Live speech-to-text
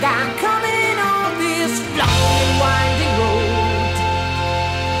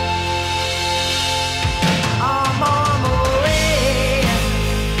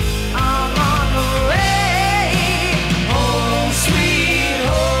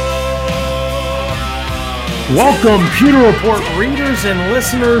Welcome, Pewter Report readers and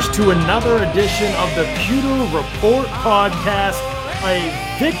listeners, to another edition of the Pewter Report podcast,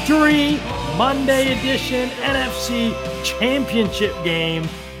 a Victory Monday edition NFC Championship game,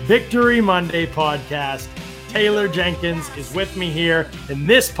 Victory Monday podcast. Taylor Jenkins is with me here, and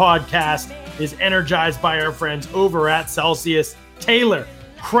this podcast is energized by our friends over at Celsius. Taylor,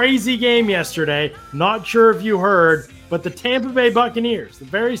 crazy game yesterday. Not sure if you heard, but the Tampa Bay Buccaneers, the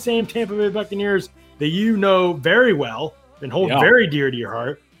very same Tampa Bay Buccaneers that you know very well and hold very dear to your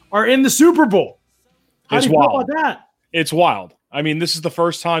heart, are in the Super Bowl. How do you feel about that? It's wild. I mean, this is the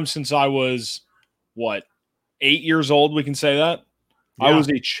first time since I was, 8 years old, we can say that? Yeah. I was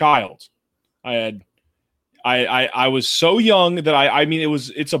a child. I was so young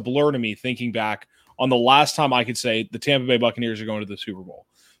that it's a blur to me thinking back on the last time I could say the Tampa Bay Buccaneers are going to the Super Bowl.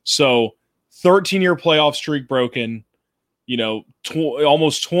 So 13-year playoff streak broken,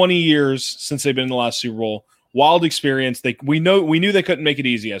 almost 20 years since they've been in the last Super Bowl. Wild experience. We knew they couldn't make it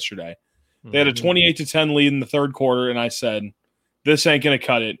easy yesterday. They had a 28-10 lead in the third quarter, and I said, this ain't going to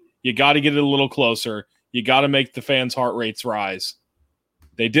cut it. You got to get it a little closer. You got to make the fans' heart rates rise.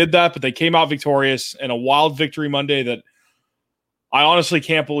 They did that, but they came out victorious in a wild Victory Monday that I honestly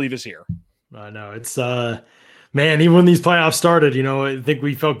can't believe is here. I know. It's, man, even when these playoffs started, I think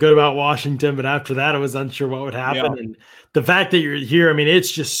we felt good about Washington, but after that, I was unsure what would happen. Yeah. And the fact that you're here, I mean,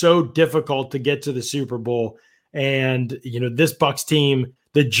 it's just so difficult to get to the Super Bowl. And, this Bucs team,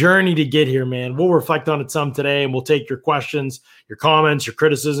 the journey to get here, man, we'll reflect on it some today, and we'll take your questions, your comments, your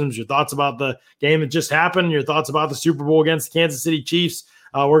criticisms, your thoughts about the game that just happened, your thoughts about the Super Bowl against the Kansas City Chiefs.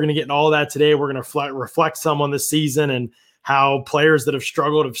 We're going to get into all of that today. We're going to reflect some on this season and how players that have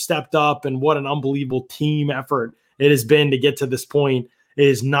struggled have stepped up, and what an unbelievable team effort it has been to get to this point. It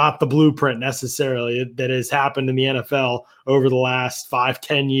is not the blueprint necessarily that has happened in the NFL over the last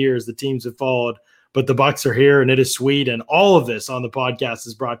 5-10 years the teams have followed, but the Bucs are here, and it is sweet. And all of this on the podcast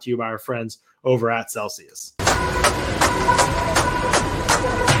is brought to you by our friends over at Celsius.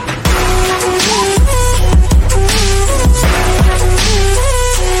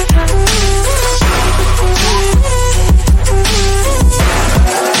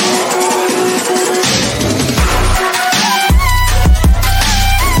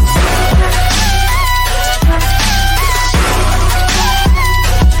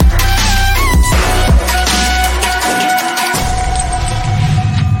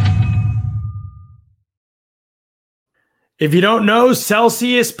 If you don't know,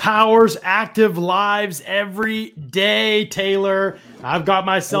 Celsius powers active lives every day, Taylor. I've got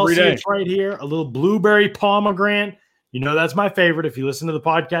my Celsius right here, a little blueberry pomegranate. That's my favorite. If you listen to the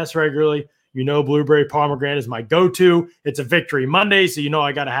podcast regularly, blueberry pomegranate is my go-to. It's a Victory Monday, so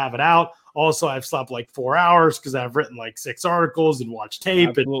I got to have it out. Also, I've slept like 4 hours because I've written like 6 articles and watched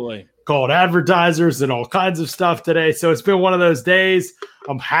tape and called advertisers and all kinds of stuff today. So it's been one of those days.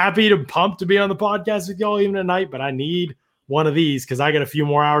 I'm happy to pumped to be on the podcast with y'all even tonight, but I need one of these because I got a few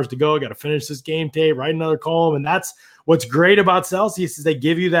more hours to go. I got to finish this game tape, write another column. And that's what's great about Celsius is they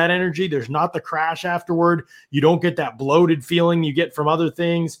give you that energy. There's not the crash afterward. You don't get that bloated feeling you get from other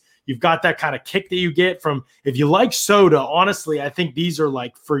things. You've got that kind of kick that you get from, if you like soda, honestly, I think these are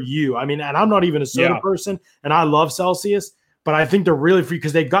like for you. I mean, and I'm not even a soda person, and I love Celsius, but I think they're really for you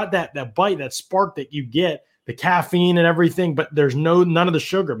because they've got that bite, that spark that you get, the caffeine and everything, but there's none of the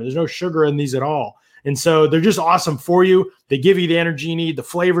sugar. I mean, there's no sugar in these at all. And so they're just awesome for you. They give you the energy you need. The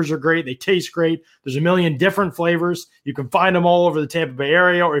flavors are great. They taste great. There's a million different flavors. You can find them all over the Tampa Bay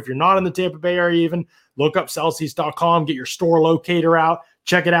area, or if you're not in the Tampa Bay area even, look up Celsius.com, get your store locator out,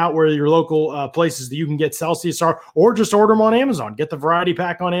 check it out where your local places that you can get Celsius are, or just order them on Amazon. Get the variety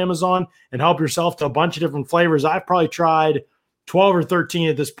pack on Amazon and help yourself to a bunch of different flavors. I've probably tried 12 or 13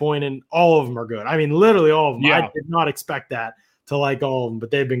 at this point, and all of them are good. I mean, literally all of them. Yeah. I did not expect that to like all of them,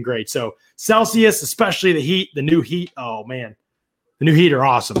 but they've been great. So Celsius, especially the new Heat. Oh man, the new Heat are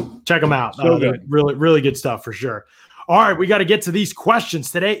awesome. Check them out. So good. Really, really good stuff for sure. All right, we got to get to these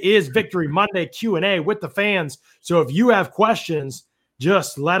questions. Today is Victory Monday Q&A with the fans. So if you have questions,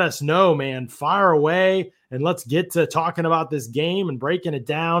 just let us know, man. Fire away, and let's get to talking about this game and breaking it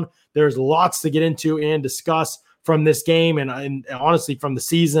down. There's lots to get into and discuss from this game and honestly from the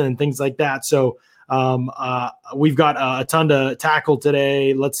season and things like that. So we've got a ton to tackle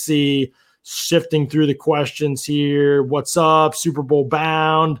today. Let's see, shifting through the questions here. What's up? Super Bowl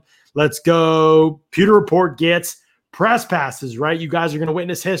bound. Let's go. Pewter Report gets press passes, right? You guys are going to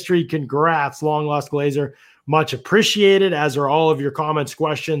witness history. Congrats, long lost Glazer. Much appreciated, as are all of your comments,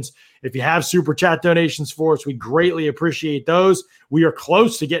 questions. If you have super chat donations for us, we greatly appreciate those. We are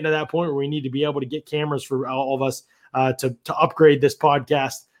close to getting to that point where we need to be able to get cameras for all of us to upgrade this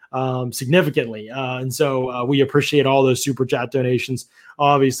podcast. significantly. And so we appreciate all those super chat donations,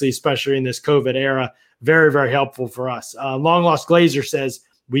 obviously, especially in this COVID era. Very, very helpful for us. Long Lost Glazer says,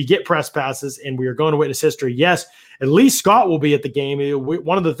 we get press passes and we are going to witness history. Yes, at least Scott will be at the game.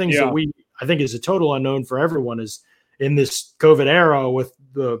 One of the things that I think is a total unknown for everyone is in this COVID era with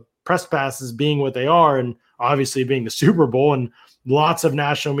the press passes being what they are and obviously being the Super Bowl and lots of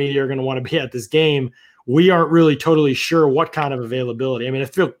national media are going to want to be at this game. We aren't really totally sure what kind of availability. I mean, I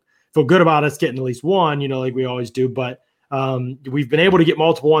feel good about us getting at least one, like we always do, but we've been able to get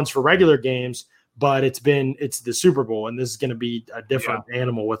multiple ones for regular games, but it's the Super Bowl, and this is going to be a different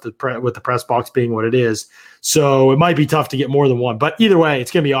animal with the press box being what it is. So it might be tough to get more than one, but either way,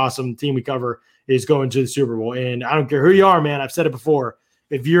 it's going to be awesome. The team we cover is going to the Super Bowl, and I don't care who you are, man. I've said it before.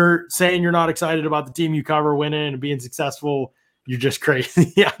 If you're saying you're not excited about the team you cover winning and being successful, you're just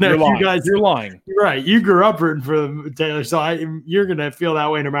crazy. You're lying. You're right. You grew up rooting for them, Taylor, so you're going to feel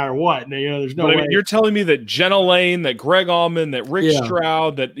that way no matter what. There's no way. I mean, you're telling me that Jenna Lane, that Greg Allman, that Rick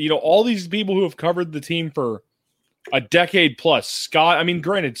Stroud, that all these people who have covered the team for a decade plus. Scott, I mean,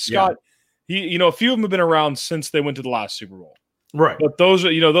 granted, Scott, he, a few of them have been around since they went to the last Super Bowl, right? But those are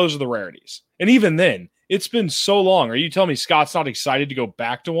the rarities, and even then, it's been so long. Are you telling me Scott's not excited to go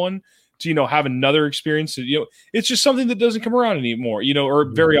back to one? To have another experience, it's just something that doesn't come around anymore, or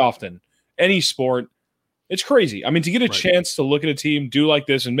very often. Any sport, it's crazy. I mean, to get a chance to look at a team do like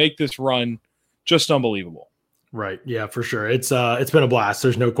this and make this run, just unbelievable. Right. Yeah, for sure. It's been a blast.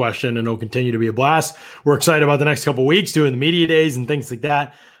 There's no question, and it'll continue to be a blast. We're excited about the next couple of weeks doing the media days and things like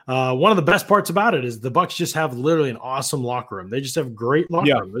that. One of the best parts about it is the Bucs just have literally an awesome locker room. They just have a great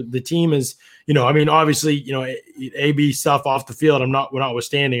locker room. The team is, obviously, AB stuff off the field. We're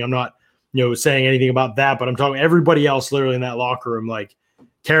notwithstanding. I'm not saying anything about that, but I'm talking everybody else literally in that locker room, like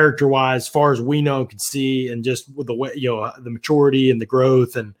character-wise, as far as we know and can see, and just with the way, the maturity and the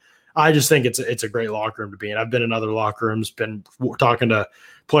growth. And I just think it's a great locker room to be in. I've been in other locker rooms, been talking to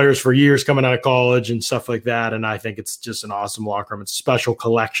players for years coming out of college and stuff like that. And I think it's just an awesome locker room. It's a special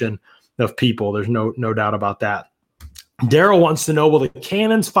collection of people. There's no doubt about that. Daryl wants to know, will the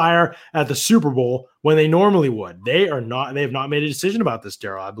Cannons fire at the Super Bowl when they normally would? They have not made a decision about this,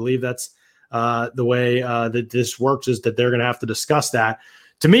 Daryl. I believe that's the way that this works, is that they're going to have to discuss that.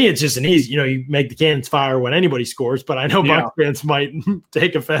 To me, it's just an easy, you make the Cannons fire when anybody scores, but I know Bucs fans might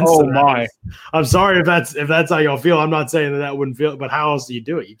take offense to that. My. I'm sorry if that's how y'all feel. I'm not saying that wouldn't feel, but how else do you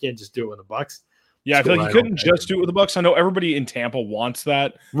do it? You can't just do it with the Bucs. Yeah, I feel like you couldn't just do it with the Bucs. I know everybody in Tampa wants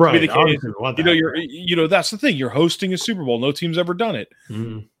that. Right. The case. That's the thing. You're hosting a Super Bowl. No team's ever done it.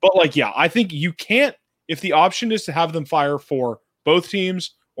 Mm-hmm. But I think you can't, if the option is to have them fire for both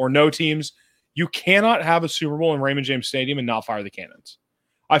teams or no teams, you cannot have a Super Bowl in Raymond James Stadium and not fire the Cannons.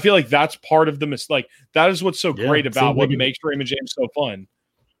 I feel like that's part of the mistake. That is what's so great about what makes Raymond James so fun.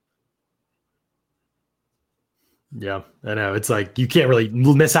 Yeah, I know. It's like you can't really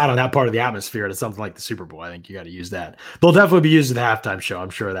miss out on that part of the atmosphere to something like the Super Bowl. I think you got to use that. They'll definitely be used at the halftime show. I'm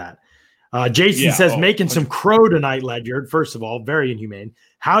sure of that. Jason says, making some crow tonight, Ledyard. First of all, very inhumane.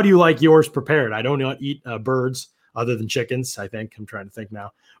 How do you like yours prepared? I don't eat birds other than chickens, I think. I'm trying to think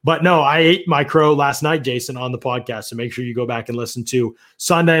now. But no, I ate my crow last night, Jason, on the podcast. So make sure you go back and listen to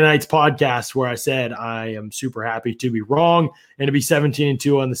Sunday night's podcast where I said I am super happy to be wrong and to be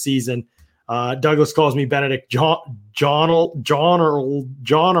 17-2 on the season. Douglas calls me Benedict John Earl.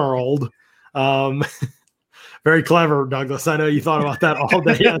 Very clever, Douglas. I know you thought about that all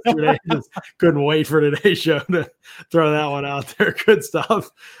day yesterday. Just couldn't wait for today's show to throw that one out there. Good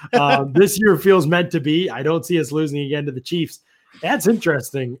stuff. This year feels meant to be. I don't see us losing again to the Chiefs. That's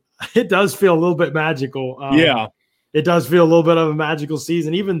interesting. It does feel a little bit magical. It does feel a little bit of a magical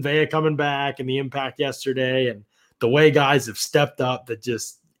season. Even Vea coming back and the impact yesterday and the way guys have stepped up that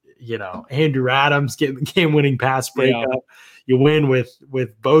just, Andrew Adams getting the game-winning pass breakup. Yeah. You win with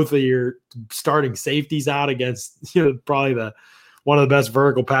both of your starting safeties out against, probably one of the best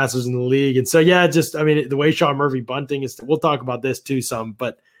vertical passers in the league. And so, the way Sean Murphy bunting is, we'll talk about this too some,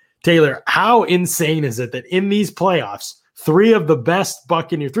 but Taylor, how insane is it that in these playoffs, three of the most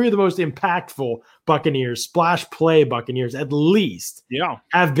impactful Buccaneers, splash play Buccaneers at least,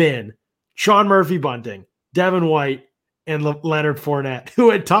 have been Sean Murphy bunting, Devin White, and Leonard Fournette,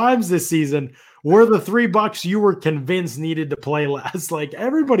 who at times this season were the three Bucs you were convinced needed to play less. Like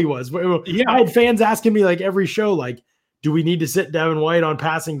everybody was. I had fans asking me every show, do we need to sit Devin White on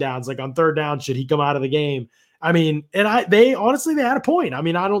passing downs? On third down, should he come out of the game? I mean, and they honestly had a point. I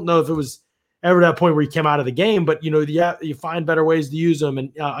mean, I don't know if it was ever that point where he came out of the game, but you find better ways to use them.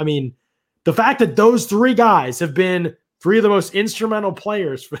 And the fact that those three guys have been three of the most instrumental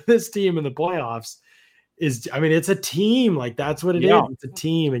players for this team in the playoffs it's a team. Like that's what it is. It's a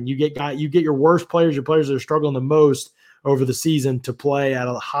team, and you get your worst players, your players that are struggling the most over the season to play at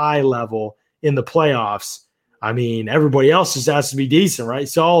a high level in the playoffs. I mean, everybody else just has to be decent, right?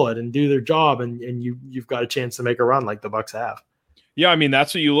 Solid and do their job, and you've got a chance to make a run like the Bucs have. Yeah, I mean,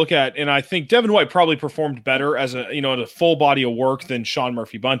 that's what you look at. And I think Devin White probably performed better as a full body of work than Sean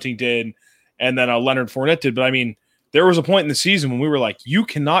Murphy-Bunting did, and then Leonard Fournette did. But I mean, there was a point in the season when we were like, you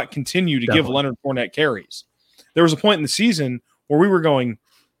cannot continue to give Leonard Fournette carries. There was a point in the season where we were going,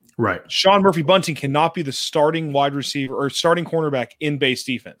 right, Sean Murphy-Bunting cannot be the starting wide receiver or starting cornerback in base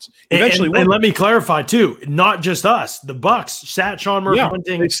defense. Eventually, and let me clarify too, not just us. The Bucs sat Sean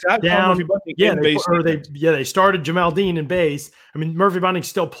Murphy-Bunting down. They started Jamel Dean in base. I mean, Murphy-Bunting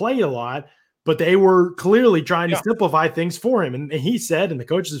still played a lot, but they were clearly trying to simplify things for him. And he said, and the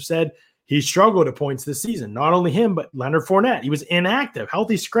coaches have said, he struggled at points this season. Not only him, but Leonard Fournette. He was inactive,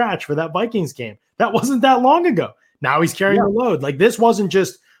 healthy scratch for that Vikings game. That wasn't that long ago. Now he's carrying the load. Like this wasn't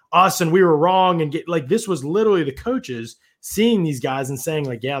just us and we were wrong and this was literally the coaches seeing these guys and saying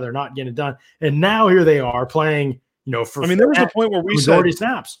like, yeah, they're not getting it done. And now here they are playing, there was a point where we said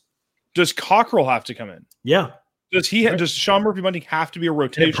snaps. Does Cockrell have to come in? Yeah. Does does Sean Murphy-Bunting have to be a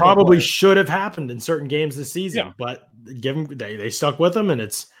rotation? It probably should have happened in certain games this season, but they stuck with him and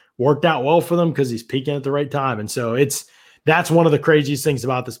it's worked out well for them because he's peaking at the right time. And so that's one of the craziest things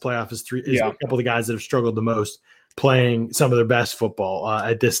about this playoff is a couple of the guys that have struggled the most playing some of their best football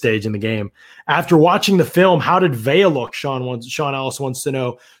at this stage in the game. After watching the film, how did Vea look? Sean Ellis wants to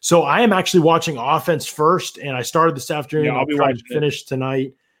know. So I am actually watching offense first, and I started this afternoon. I'll be watching finish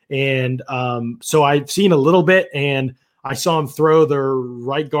tonight. And so I've seen a little bit, and I saw him throw their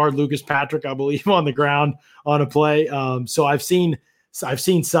right guard, Lucas Patrick, I believe, on the ground on a play. So I've seen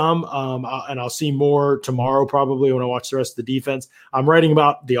some, and I'll see more tomorrow probably when I watch the rest of the defense. I'm writing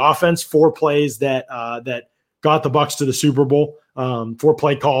about the offense, 4 plays that got the Bucs to the Super Bowl, 4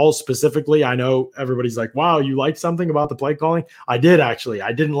 play calls specifically. I know everybody's like, wow, you like something about the play calling? I did actually.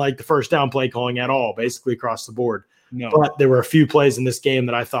 I didn't like the first down play calling at all, basically across the board. No. But there were a few plays in this game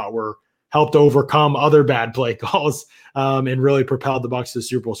that I thought helped overcome other bad play calls and really propelled the Bucs to the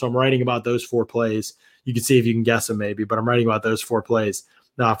Super Bowl. So I'm writing about those 4 plays. You can see if you can guess them maybe, but I'm writing about those 4 plays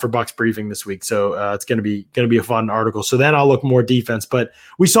for Bucs Briefing this week. So it's going to be a fun article. So then I'll look more defense, but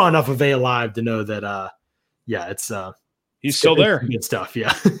we saw enough of Vea live to know that he's still there. Good stuff.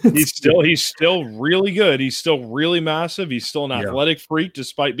 Yeah. he's still really good. He's still really massive. He's still an athletic freak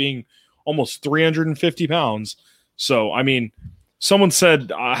despite being almost 350 pounds. So, I mean, someone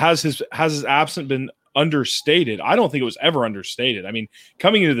said, has his absence been understated? I don't think it was ever understated. I mean,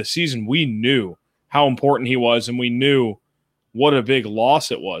 coming into the season, we knew how important he was, and we knew what a big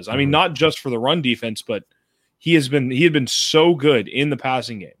loss it was. I mean, not just for the run defense, but he had been so good in the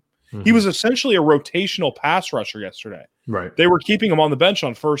passing game. Mm-hmm. He was essentially a rotational pass rusher yesterday. Right. They were keeping him on the bench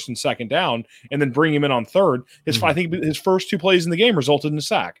on first and second down and then bring him in on third. I think his first 2 plays in the game resulted in a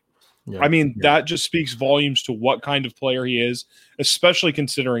sack. Yeah. I mean, that just speaks volumes to what kind of player he is, especially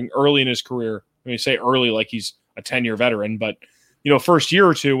considering early in his career. I mean, say early like he's a 10-year veteran, but first year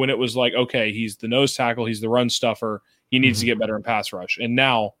or two when it was like, okay, he's the nose tackle, he's the run stuffer, he needs to get better in pass rush. And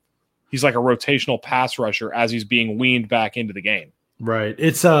now he's like a rotational pass rusher as he's being weaned back into the game. Right.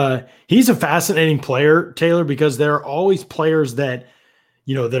 It's he's a fascinating player, Taylor, because there are always players that,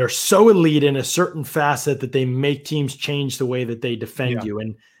 that are so elite in a certain facet that they make teams change the way that they defend you.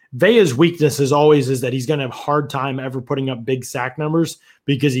 And Vea's weakness is that he's going to have a hard time ever putting up big sack numbers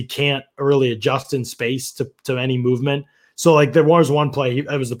because he can't really adjust in space to any movement. So like there was one play,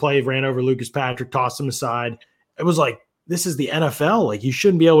 it was the play he ran over Lucas Patrick, tossed him aside. It was like, this is the NFL. Like you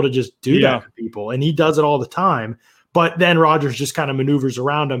shouldn't be able to just do that to people. And he does it all the time. But then Rodgers just kind of maneuvers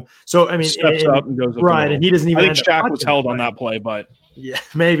around him. So, I mean, steps up and goes up. Right. And he doesn't even. I think Shaq was held on that play, but. Yeah,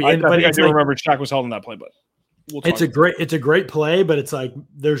 maybe. I do remember Shaq was held on that play, but. It's a great play, but it's like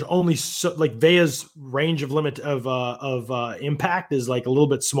there's only Vea's range of impact is like a little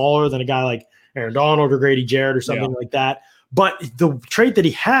bit smaller than a guy like Aaron Donald or Grady Jarrett or something like that. But the trait that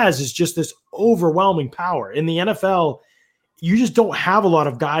he has is just this overwhelming power. In the NFL, you just don't have a lot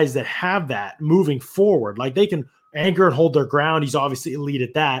of guys that have that moving forward. Like they can anchor and hold their ground. He's obviously elite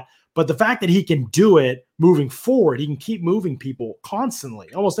at that. But the fact that he can do it moving forward, he can keep moving people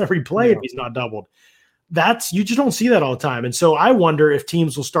constantly, almost every play if he's not doubled. You just don't see that all the time. And so I wonder if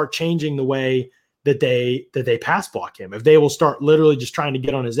teams will start changing the way that they pass block him. If they will start literally just trying to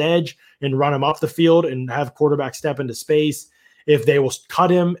get on his edge and run him up the field and have quarterback step into space. If they will cut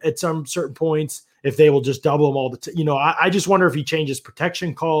him at some certain points, if they will just double him all the time. I just wonder if he changes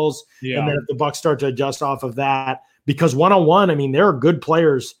protection calls and then if the Bucs start to adjust off of that. Because one-on-one, I mean, there are good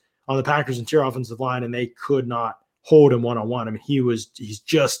players on the Packers interior offensive line, and they could not hold him one-on-one. I mean, he's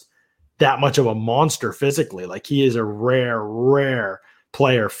just that much of a monster physically. Like, he is a rare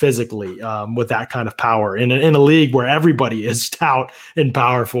player physically with that kind of power in a league where everybody is stout and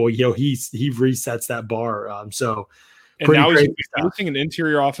powerful. He resets that bar. And now he's facing an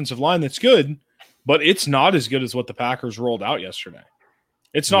interior offensive line that's good, but it's not as good as what the Packers rolled out yesterday.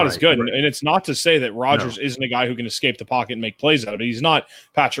 It's not as good. Right. And it's not to say that Rodgers isn't a guy who can escape the pocket and make plays out of it. He's not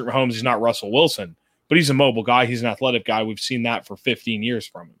Patrick Mahomes. He's not Russell Wilson, but he's a mobile guy. He's an athletic guy. We've seen that for 15 years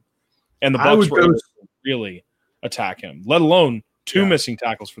from him. And the Bucs were able to really attack him, let alone two missing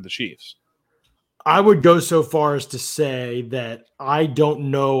tackles for the Chiefs. I would go so far as to say that I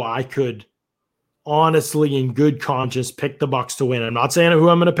don't know I could honestly, in good conscience, pick the Bucs to win. I'm not saying who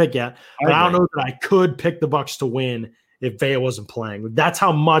I'm going to pick yet, but I don't know that I could pick the Bucs to win if Vea wasn't playing. That's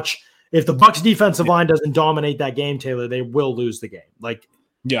how much. If the Bucs defensive line doesn't dominate that game, Taylor, they will lose the game. Like,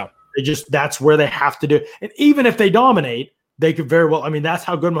 that's where they have to do. And even if they dominate, they could very well. I mean, that's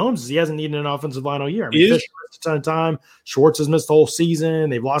how good Mahomes is. He hasn't needed an offensive line all year. I mean, Fisher missed a ton of time. Schwartz has missed the whole season.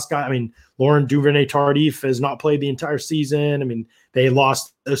 They've lost guys. I mean, Laurent Duvernay-Tardif has not played the entire season. I mean, they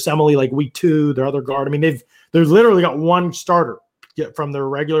lost Osemele like week 2. Their other guard. I mean, they've literally got one starter from their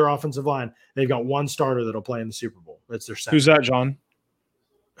regular offensive line. They've got one starter that'll play in the Super Bowl. That's their second. Who's that, John?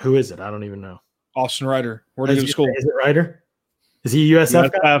 Who is it? I don't even know. Austin Ryder. Where did he go to school? Is it Ryder? Is he a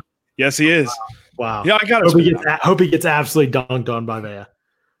USF guy? Yes, he is. Wow. Yeah, I got it. Hope he gets absolutely dunked on by Vea.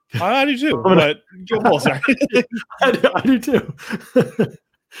 I do too. But I do too.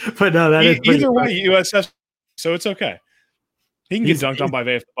 But no, that is either way, USF. So it's okay. He can get dunked on by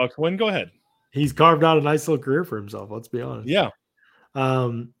Vea if the Bucs win. Go ahead. He's carved out a nice little career for himself. Let's be honest. Yeah.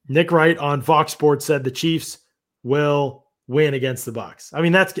 Nick Wright on Fox Sports said the Chiefs will win against the Bucs. I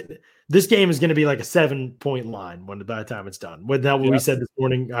mean, this game is going to be like a 7-point line by the time it's done. Wasn't that what we said this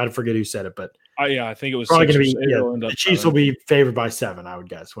morning? I forget who said it, but I think it was probably going to be. The Chiefs will be favored by 7, I would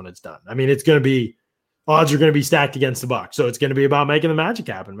guess, when it's done. I mean, it's going to be odds are going to be stacked against the Bucs, so it's going to be about making the magic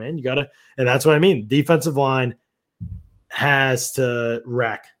happen, man. You got to, and that's what I mean. Defensive line has to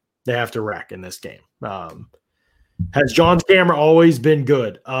wreck. They have to wreck in this game. Has John's camera always been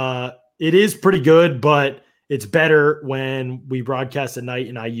good? It is pretty good, but it's better when we broadcast at night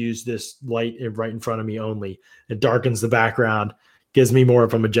and I use this light right in front of me only. It darkens the background, gives me more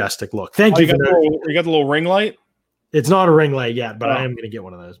of a majestic look. Thank you. You got the little ring light? It's not a ring light yet, but I am going to get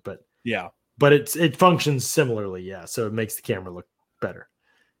one of those. But but it functions similarly, so it makes the camera look better.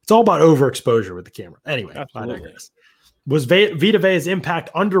 It's all about overexposure with the camera. Anyway, absolutely. Was Vita Vea's impact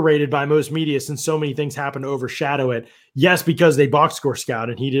underrated by most media since so many things happened to overshadow it? Yes, because they box score scout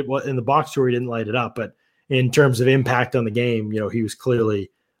and he did what in the box score he didn't light it up, but in terms of impact on the game, he was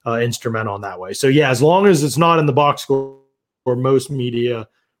clearly instrumental in that way. So as long as it's not in the box score, most media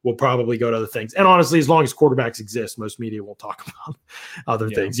will probably go to other things. And honestly, as long as quarterbacks exist, most media will talk about other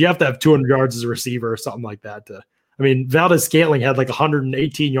things. You have to have 200 yards as a receiver or something like that. Valdez-Scantling had like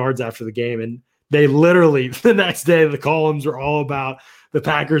 118 yards after the game, and they literally the next day the columns were all about the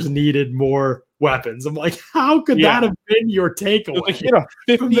Packers needed more weapons. I'm like, how could that have been your takeaway? He had a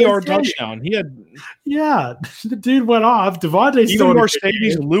 50-yard touchdown. The dude went off. Devontae even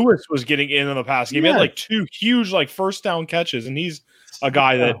Mercedes Lewis was getting in on the pass game. He had like 2 huge first down catches, and he's a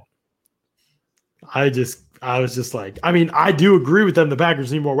guy that I was just like, I mean, I do agree with them. The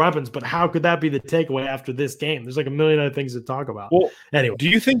Packers need more weapons, but how could that be the takeaway after this game? There's like a million other things to talk about. Well, anyway, do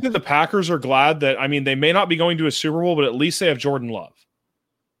you think that the Packers are glad that, they may not be going to a Super Bowl, but at least they have Jordan Love?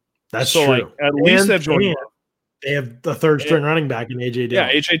 That's true. At least they have Jordan Love. They have the third string running back in A.J. Dillon.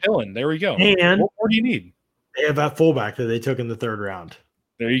 Yeah, A.J. Dillon. There we go. And what more do you need? They have that fullback that they took in the 3rd round.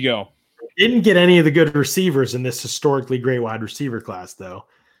 There you go. Didn't get any of the good receivers in this historically great wide receiver class, though.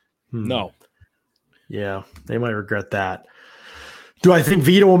 No. Yeah, they might regret that. Do I think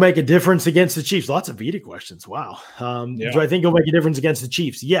Vita will make a difference against the Chiefs? Lots of Vita questions. Wow. Do I think he'll make a difference against the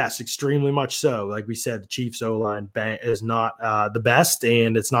Chiefs? Yes, extremely much so. Like we said, the Chiefs O-line is not the best,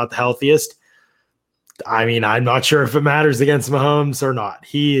 and it's not the healthiest. I mean, I'm not sure if it matters against Mahomes or not.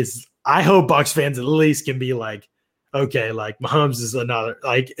 I hope Bucs fans at least can be like, okay, like Mahomes is another,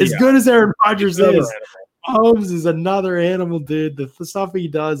 as good as Aaron Rodgers is. Mahomes is another animal, dude. The stuff he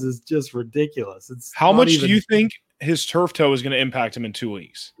does is just ridiculous. How much do you think his turf toe is going to impact him in 2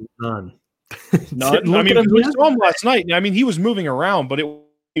 weeks? None. We saw him last night. He was moving around, but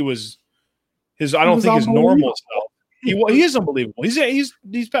he was his. I don't think his normal stuff. He is unbelievable. He's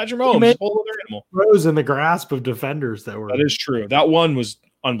Patrick Mahomes, a whole other animal. Rose in the grasp of defenders that were. That is true. That one was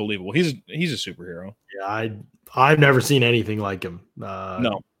unbelievable. He's a superhero. Yeah, I've never seen anything like him.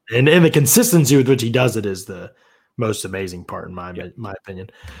 No. And the consistency with which he does it is the most amazing part in my opinion.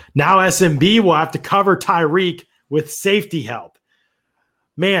 Now SMB will have to cover Tyreek with safety help.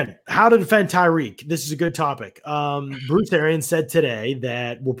 Man, how to defend Tyreek. This is a good topic. Bruce Arians said today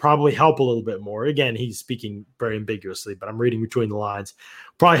that will probably help a little bit more. Again, he's speaking very ambiguously, but I'm reading between the lines.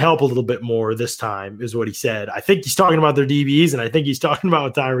 Probably help a little bit more this time is what he said. I think he's talking about their DBs, and I think he's talking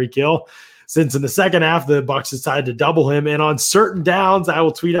about Tyreek Hill. Since in the second half, the Bucs decided to double him, and on certain downs, I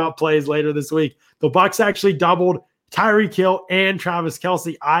will tweet out plays later this week. The Bucs actually doubled Tyreek Hill and Travis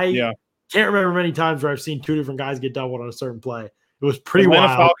Kelce. I can't remember many times where I've seen two different guys get doubled on a certain play. It was pretty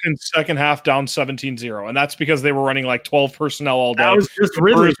wild. Falcons second half down 17-0, and that's because they were running like 12 personnel all day. That was just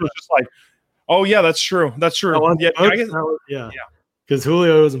really was just like, oh yeah, that's true. That's true. Yeah. Because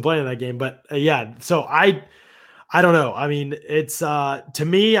Julio wasn't playing that game, but so I don't know. I mean, it's to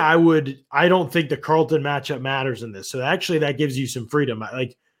me, I don't think the Carlton matchup matters in this. So actually, that gives you some freedom.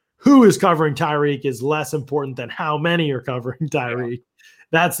 Like, who is covering Tyreek is less important than how many are covering Tyreek. Yeah.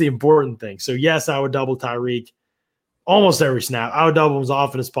 That's the important thing. So yes, I would double Tyreek almost every snap. I would double him as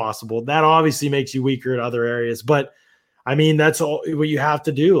often as possible. That obviously makes you weaker in other areas, but I mean, that's all what you have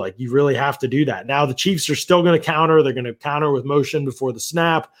to do. Like, you really have to do that. Now the Chiefs are still going to counter. They're going to counter with motion before the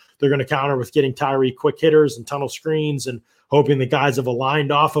snap. They're going to counter with getting Tyreek quick hitters and tunnel screens and hoping the guys have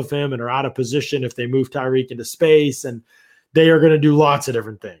aligned off of him and are out of position if they move Tyreek into space. And they are going to do lots of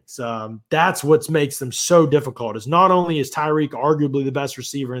different things. That's what makes them so difficult, is not only is Tyreek arguably the best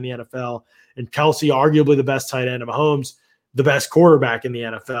receiver in the NFL and Kelce arguably the best tight end, and Mahomes the best quarterback in the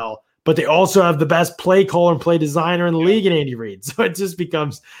NFL, but they also have the best play caller and play designer in the league in Andy Reid. So it just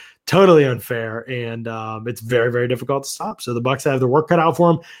becomes totally unfair, and it's very, very difficult to stop. So the Bucs have their work cut out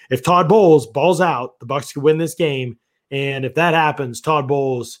for them. If Todd Bowles balls out, the Bucs could win this game. And if that happens, Todd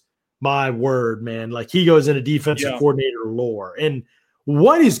Bowles, my word, man, like, he goes into defensive coordinator lore. And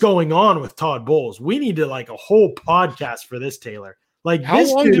what is going on with Todd Bowles? We need to like a whole podcast for this, Taylor. Like, how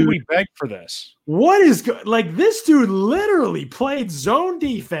long did we beg for this? What is like, this dude literally played zone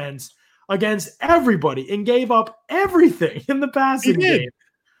defense against everybody and gave up everything in the passing game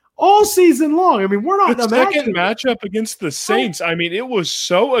all season long. I mean, we're not the second matchup against the Saints. I mean, it was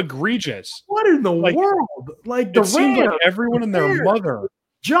so egregious. What in the world? Like, the Rams, like everyone and their mother.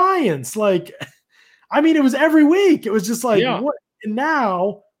 Giants, like, I mean, it was every week. It was just like, what? And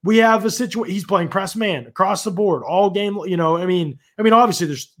now we have a situation. He's playing press man across the board all game. You know, I mean, obviously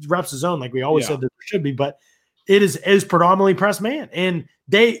there's reps of zone, like we always said that there should be, but it is predominantly press man. And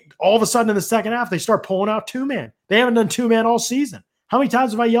they all of a sudden in the second half, they start pulling out two man. They haven't done two man all season. How many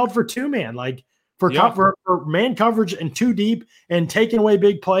times have I yelled for two man? Like, for man coverage and too deep and taking away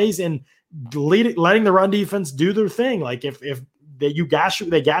big plays and letting the run defense do their thing. Like, if they gas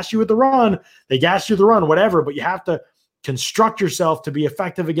you with the run, they gas you the run, whatever, but you have to construct yourself to be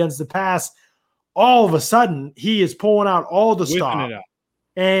effective against the pass. All of a sudden, he is pulling out all the stuff.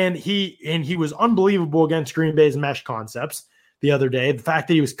 And he was unbelievable against Green Bay's mesh concepts the other day. The fact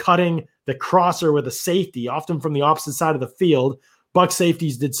that he was cutting the crosser with a safety, often from the opposite side of the field. Buck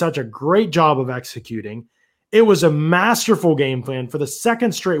safeties did such a great job of executing. It was a masterful game plan for the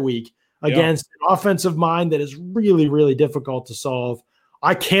second straight week against an offensive mind that is really, really difficult to solve.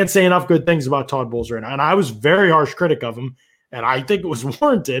 I can't say enough good things about Todd Bowles right now, and I was very harsh critic of him, and I think it was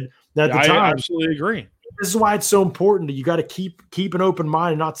warranted at the time. I absolutely agree. This is why it's so important that you got to keep an open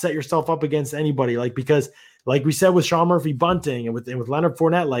mind and not set yourself up against anybody. Like, because like we said with Sean Murphy Bunting and with Leonard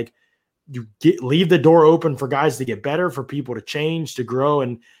Fournette, like, leave the door open for guys to get better, for people to change, to grow.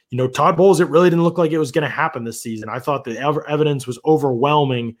 And, you know, Todd Bowles, it really didn't look like it was going to happen this season. I thought the evidence was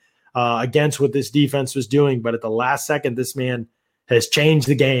overwhelming against what this defense was doing. But at the last second, this man has changed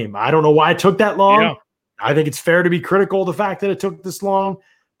the game. I don't know why it took that long. Yeah. I think it's fair to be critical of the fact that it took this long,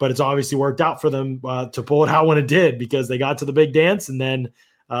 but it's obviously worked out for them to pull it out when it did, because they got to the big dance and then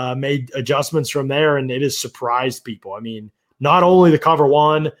made adjustments from there. And it has surprised people. I mean, not only the cover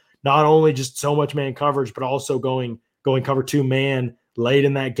one, not only just so much man coverage, but also going cover two man late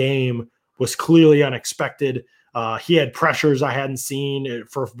in that game was clearly unexpected. He had pressures I hadn't seen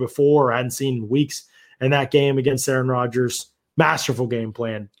for before. I hadn't seen in weeks in that game against Aaron Rodgers. Masterful game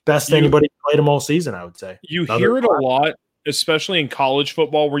plan. Best anybody played him all season, I would say. You hear it a lot, especially in college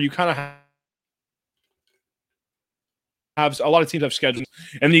football, where you kind of have a lot of teams have schedules,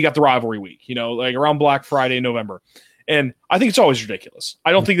 and then you got the rivalry week, you know, like around Black Friday in November. And I think it's always ridiculous.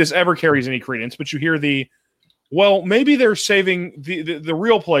 I don't think this ever carries any credence, but you hear maybe they're saving the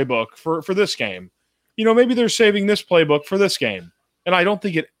real playbook for this game. You know, maybe they're saving this playbook for this game. And I don't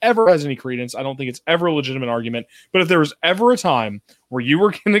think it ever has any credence. I don't think it's ever a legitimate argument. But if there was ever a time where you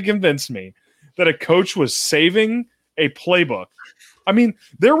were going to convince me that a coach was saving a playbook I mean,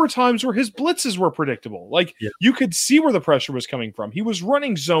 there were times where his blitzes were predictable. Like you could see where the pressure was coming from. He was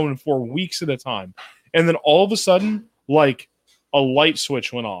running zone for weeks at a time. And then all of a sudden, like a light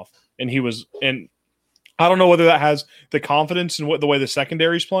switch went off and I don't know whether that has the confidence in the way the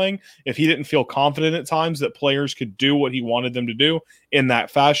secondary is playing. If he didn't feel confident at times that players could do what he wanted them to do in that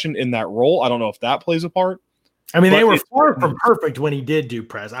fashion, in that role. I don't know if that plays a part. I mean, they were far from perfect when he did do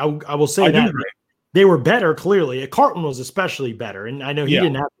press. I will say that they were better, clearly. Carton was especially better. And I know he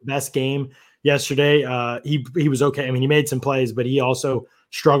didn't have the best game yesterday. He was okay. I mean, he made some plays, but he also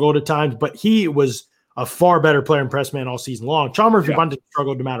struggled at times. But he was a far better player in press man all season long. Chalmers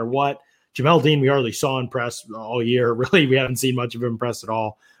struggled no matter what. Jamel Dean, we hardly saw in press all year. Really, we haven't seen much of him in press at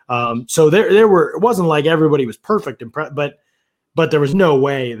all. So there were. It wasn't like everybody was perfect in press, but there was no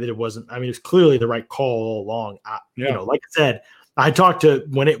way that it wasn't. I mean, it was clearly the right call all along. You know, like I said, I talked to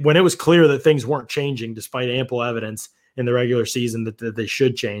when it was clear that things weren't changing, despite ample evidence in the regular season that they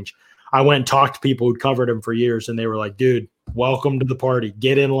should change. I went and talked to people who'd covered him for years, and they were like, "Dude, welcome to the party.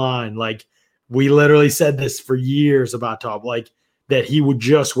 Get in line." Like we literally said this for years about Tom. Like. That he would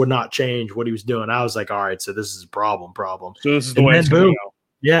not change what he was doing. I was like, all right, so this is a problem. So this is the way it's going to go.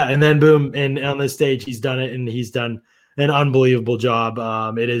 Yeah, and then boom, and on this stage, he's done it, and he's done an unbelievable job.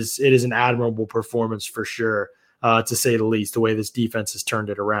 It is an admirable performance for sure, to say the least, the way this defense has turned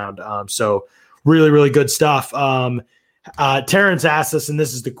it around. So really, really good stuff. Terrence asked us, and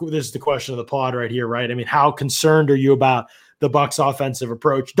this is the question of the pod right here, right? I mean, how concerned are you about the Bucs' offensive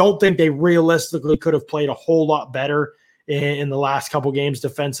approach? Don't think they realistically could have played a whole lot better in the last couple games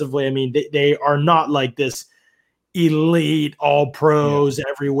defensively. I mean, they are not like this elite all pros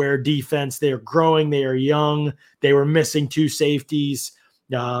everywhere defense. They are growing. They are young. They were missing 2 safeties.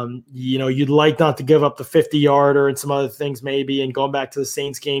 You know, you'd like not to give up the 50-yarder and some other things maybe. And going back to the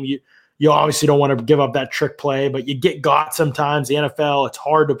Saints game, you obviously don't want to give up that trick play, but you get got sometimes. The NFL, it's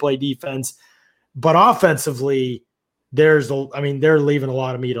hard to play defense. But offensively, they're leaving a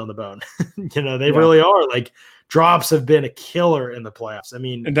lot of meat on the bone. You know, they really are. Like, drops have been a killer in the playoffs. I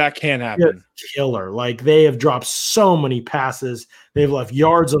mean, and that can happen. Killer. Like they have dropped so many passes. They've left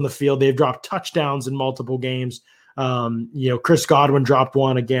yards on the field. They've dropped touchdowns in multiple games. You know, Chris Godwin dropped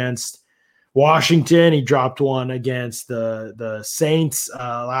one against Washington. He dropped one against the Saints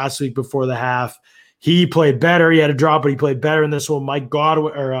last week before the half. He played better. He had a drop, but he played better in this one. Mike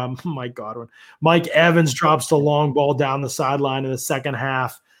Evans drops the long ball down the sideline in the second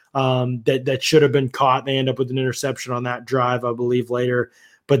half. That should have been caught. They end up with an interception on that drive, I believe, later.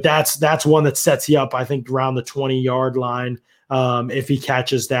 But that's one that sets you up, I think, around the 20-yard line. If he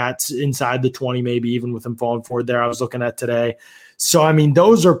catches that inside the 20, maybe even with him falling forward there, I was looking at today. So, I mean,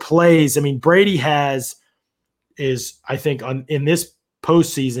 those are plays. I mean, Brady I think, in this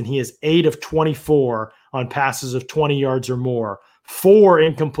postseason, he is 8 of 24 on passes of 20 yards or more. 4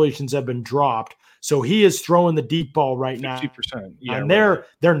 incompletions have been dropped. So he is throwing the deep ball right 50%, now. 50%. Yeah, and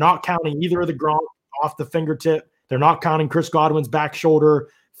they're not counting either of the Gronk off the fingertip. They're not counting Chris Godwin's back shoulder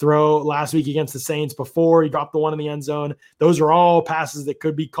throw last week against the Saints before he dropped the one in the end zone. Those are all passes that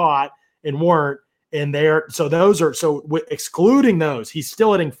could be caught and weren't. And excluding those, he's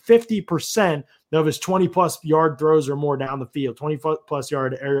still hitting 50% of his 20-plus yard throws or more down the field, 20-plus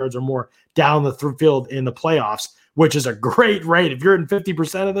yards or more down the field in the playoffs, which is a great rate. If you're in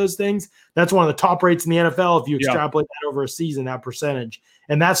 50% of those things, that's one of the top rates in the NFL if you extrapolate that over a season, that percentage.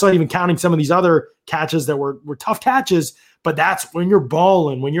 And that's not even counting some of these other catches that were tough catches, but that's when you're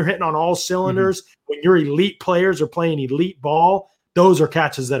balling, when you're hitting on all cylinders, when your elite players are playing elite ball, those are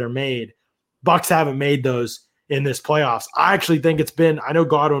catches that are made. Bucs haven't made those in this playoffs. I actually think I know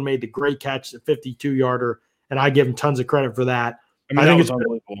Godwin made the great catch, the 52-yarder, and I give him tons of credit for that. I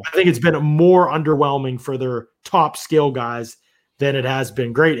think it's been more underwhelming for their top skill guys than it has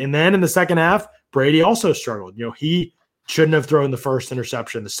been great. And then in the second half, Brady also struggled. You know, he shouldn't have thrown the first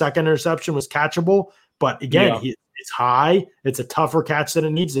interception. The second interception was catchable, but again, it's high. It's a tougher catch than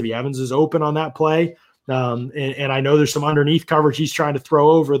it needs to be. Evans is open on that play. And I know there's some underneath coverage he's trying to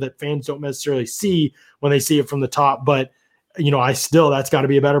throw over that fans don't necessarily see when they see it from the top. But, you know, that's got to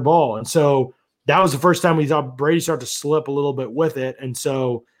be a better ball. And so that was the first time we saw Brady start to slip a little bit with it. And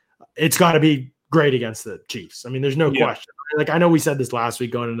so it's got to be great against the Chiefs. I mean, there's no question. Like, I know we said this last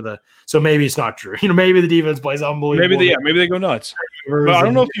week going into so maybe it's not true. You know, maybe the defense plays unbelievable. Maybe they go nuts. But I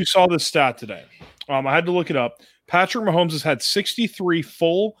don't know if you saw this stat today. I had to look it up. Patrick Mahomes has had 63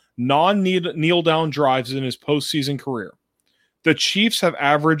 full non-kneel down drives in his postseason career. The Chiefs have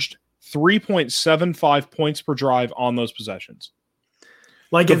averaged 3.75 points per drive on those possessions.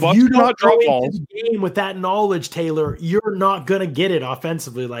 Like, if you don't go into the game with that knowledge, Taylor, you're not going to get it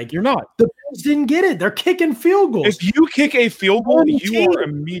offensively. Like, you're not. The Eagles didn't get it. They're kicking field goals. If you kick a field goal, you are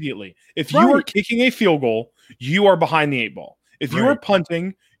immediately. If you are kicking a field goal, you are behind the 8 ball. If you are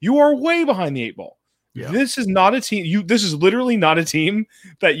punting, you are way behind the 8 ball. Yeah. This is not a team. This is literally not a team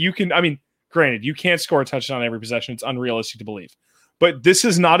that you can. I mean, granted, you can't score a touchdown every possession. It's unrealistic to believe. But this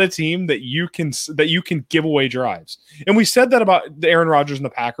is not a team that you can give away drives. And we said that about the Aaron Rodgers and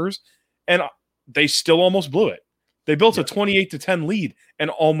the Packers, and they still almost blew it. They built a 28-10 lead and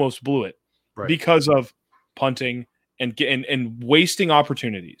almost blew it because of punting and wasting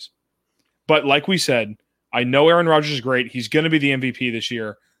opportunities. But like we said, I know Aaron Rodgers is great. He's going to be the MVP this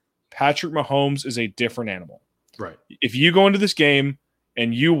year. Patrick Mahomes is a different animal. Right. If you go into this game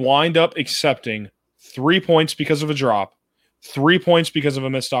and you wind up accepting 3 points because of a drop, 3 points because of a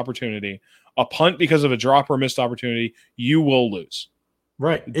missed opportunity, a punt because of a drop or a missed opportunity, you will lose.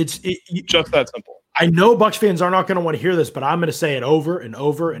 Right. It's just that simple. I know Bucs fans are not going to want to hear this, but I'm going to say it over and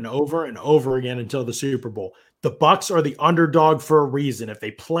over and over and over again until the Super Bowl. The Bucs are the underdog for a reason. If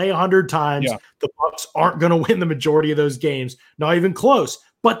they play 100 times, the Bucs aren't going to win the majority of those games, not even close.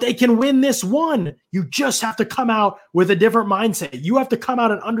 But they can win this one. You just have to come out with a different mindset. You have to come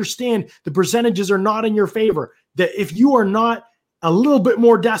out and understand the percentages are not in your favor. That if you are not a little bit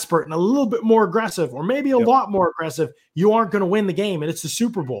more desperate and a little bit more aggressive, or maybe a lot more aggressive, you aren't going to win the game. And it's the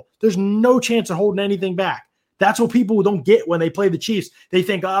Super Bowl. There's no chance of holding anything back. That's what people don't get when they play the Chiefs. They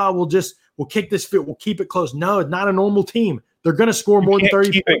think, we'll kick this fit. We'll keep it close. No, it's not a normal team. They're going to score more than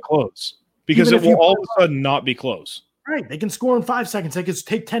 30 keep points. It close because it will all of a sudden not be close. Right. They can score in 5 seconds. They can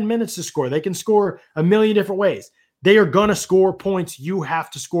take 10 minutes to score. They can score a million different ways. They are going to score points. You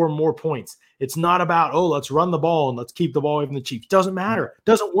have to score more points. It's not about, let's run the ball and let's keep the ball away from the Chiefs. Doesn't matter. It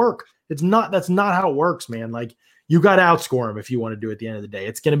doesn't work. That's not how it works, man. Like, you got to outscore them if you want to do it at the end of the day.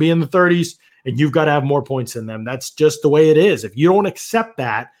 It's going to be in the 30s, and you've got to have more points than them. That's just the way it is. If you don't accept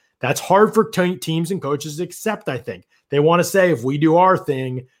that, that's hard for teams and coaches to accept, I think. They want to say, if we do our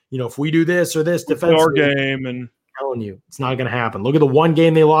thing, if we do this or this defensively, our game, and telling you, it's not going to happen. Look at the one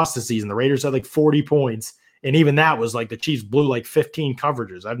game they lost this season. The Raiders had like 40 points, and even that was like the Chiefs blew like 15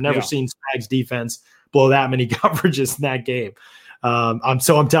 coverages. I've never seen Spags defense blow that many coverages in that game.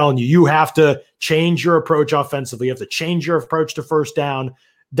 I'm telling you, you have to change your approach offensively. You have to change your approach to first down.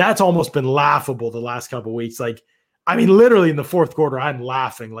 That's almost been laughable the last couple of weeks. Like, I mean, literally in the fourth quarter, I'm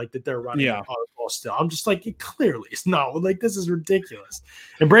laughing like that they're running the ball still. I'm just like, clearly it's not. Like, this is ridiculous.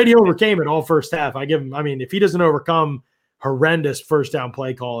 And Brady overcame it all first half. If he doesn't overcome horrendous first down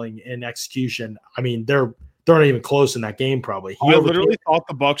play calling and execution, I mean, they're not even close in that game probably. I literally thought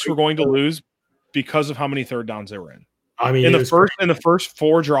the Bucs were going to lose because of how many third downs they were in. I mean, in the first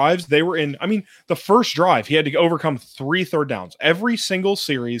 4 drives, they were in. I mean, the first drive, he had to overcome 3 third downs. Every single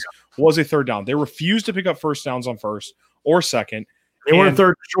series was a third down. They refused to pick up first downs on first or second. They weren't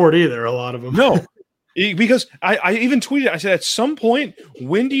third short either, a lot of them. No, because I even tweeted, I said, at some point,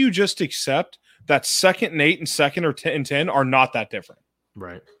 when do you just accept that 2nd and 8 and 2nd or 10 and 10 are not that different?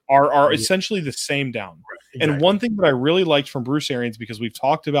 Right. Are essentially the same down. Right. Exactly. And one thing that I really liked from Bruce Arians, because we've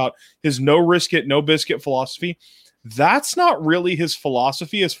talked about his no risk it, no biscuit philosophy, that's not really his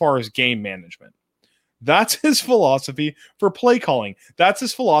philosophy as far as game management. That's his philosophy for play calling. That's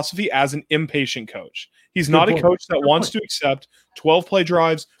his philosophy as an impatient coach. He's not a coach that wants to accept 12 play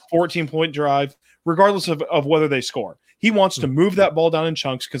drives, 14-point drive, regardless of whether they score. He wants to move that ball down in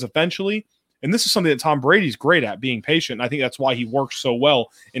chunks because eventually, and this is something that Tom Brady's great at, being patient. I think that's why he works so well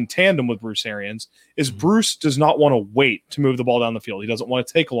in tandem with Bruce Arians, is Bruce does not want to wait to move the ball down the field. He doesn't want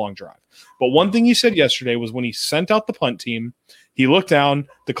to take a long drive. But one thing he said yesterday was when he sent out the punt team, he looked down,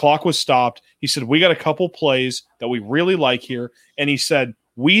 the clock was stopped. He said, we got a couple plays that we really like here. And he said,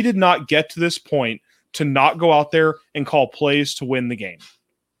 we did not get to this point to not go out there and call plays to win the game.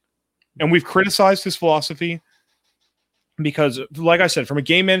 And we've criticized his philosophy because, like I said, from a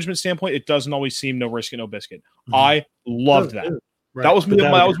game management standpoint, it doesn't always seem no risk and no biscuit. Mm-hmm. I loved that. Right. That was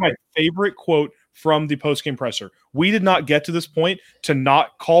my favorite quote from the post-game presser. We did not get to this point to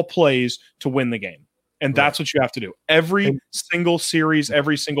not call plays to win the game. And that's what you have to do. Every single series,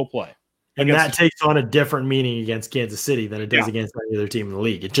 every single play. And that takes on a different meaning against Kansas City than it does against any other team in the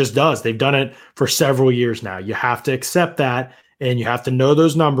league. It just does. They've done it for several years now. You have to accept that, and you have to know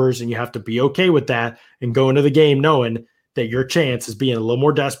those numbers, and you have to be okay with that and go into the game knowing that your chance is being a little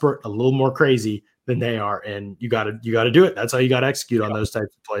more desperate, a little more crazy than they are. And you got to do it. That's how you got to execute on those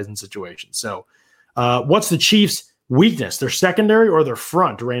types of plays and situations. So what's the Chiefs' weakness? Their secondary or their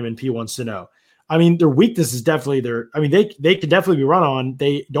front? Raymond P wants to know. I mean, their weakness is definitely they could definitely be run on.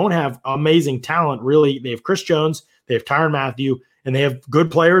 They don't have amazing talent, really. They have Chris Jones, they have Tyrann Mathieu, and they have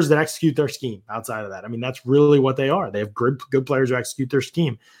good players that execute their scheme outside of that. I mean, that's really what they are. They have good players who execute their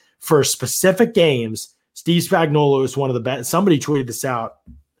scheme. for specific games, Steve Spagnuolo is one of the best. Somebody tweeted this out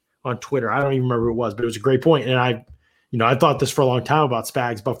on Twitter. I don't even remember who it was, but it was a great point. And I thought this for a long time about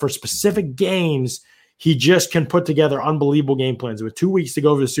Spags, but for specific games, he just can put together unbelievable game plans. With 2 weeks to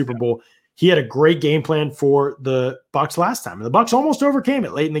go over the Super Bowl, he had a great game plan for the Bucs last time. And the Bucs almost overcame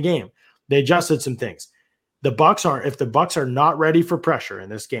it late in the game. They adjusted some things. If the Bucs are not ready for pressure in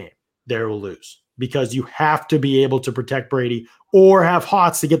this game, they will lose because you have to be able to protect Brady or have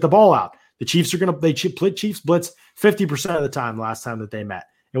hots to get the ball out. The Chiefs Chiefs blitz 50% of the time last time that they met.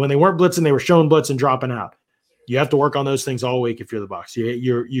 And when they weren't blitzing, they were showing blitz and dropping out. You have to work on those things all week if you're the Bucs.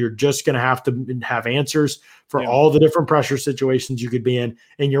 You're just going to have answers for all the different pressure situations you could be in.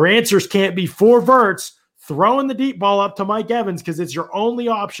 And your answers can't be 4 verts throwing the deep ball up to Mike Evans because it's your only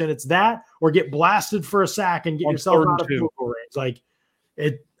option. It's that or get blasted for a sack and get yourself out of field goal range.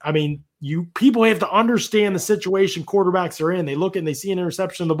 People have to understand the situation quarterbacks are in. They look and they see an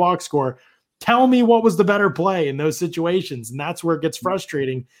interception in the box score. Tell me what was the better play in those situations. And that's where it gets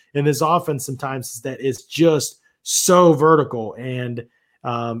frustrating in this offense sometimes, is that it's just so vertical. And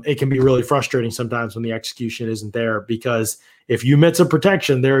it can be really frustrating sometimes when the execution isn't there, because if you miss a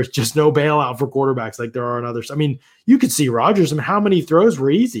protection, there's just no bailout for quarterbacks like there are on others. I mean, you could see Rodgers. I mean, how many throws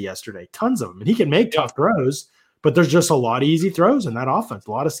were easy yesterday? Tons of them. And he can make tough throws, but there's just a lot of easy throws in that offense.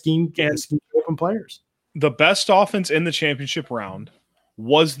 A lot of scheme open players. The best offense in the championship round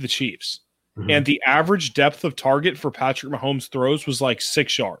was the Chiefs. Mm-hmm. And the average depth of target for Patrick Mahomes' throws was like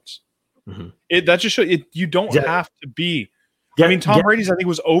 6 yards. Mm-hmm. That just shows you don't have to be. Tom Brady's, I think,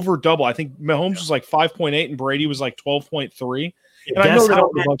 was over double. I think Mahomes was like 5.8 and Brady was like 12.3. And I know that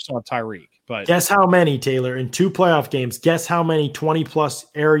the Bucs on Tyreek, but guess how many, Taylor, in 2 playoff games? Guess how many 20-plus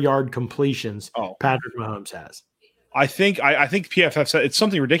air yard completions Patrick Mahomes has? I think PFF said it's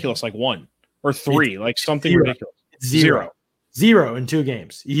something ridiculous, like 1 or 3, like something ridiculous. Zero in 2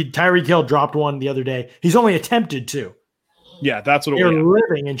 games. Tyreek Hill dropped 1 the other day. He's only attempted 2. Yeah, that's what they're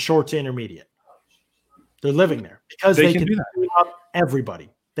living in short to intermediate. They're living there because they can scheme up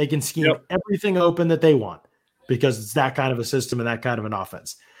everybody. They can scheme everything open that they want because it's that kind of a system and that kind of an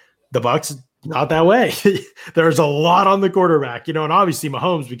offense. The Bucs, not that way. There's a lot on the quarterback, and obviously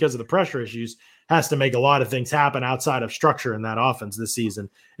Mahomes, because of the pressure issues, has to make a lot of things happen outside of structure in that offense this season.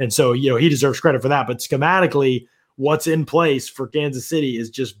 And so, he deserves credit for that. But schematically, what's in place for Kansas City is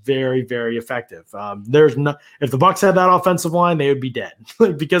just very, very effective. If the Bucs had that offensive line, they would be dead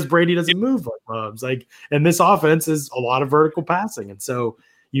because Brady doesn't move like Mahomes. And this offense is a lot of vertical passing, and so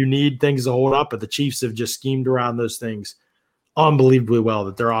you need things to hold up. But the Chiefs have just schemed around those things unbelievably well,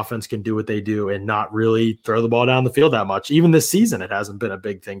 that their offense can do what they do and not really throw the ball down the field that much. Even this season, it hasn't been a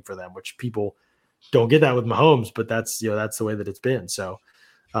big thing for them, which people don't get that with Mahomes, but that's the way that it's been. So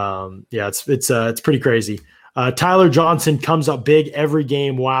it's pretty crazy. Tyler Johnson comes up big every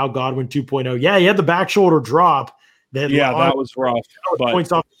game. Wow, Godwin 2.0. Yeah, he had the back shoulder drop. That was rough.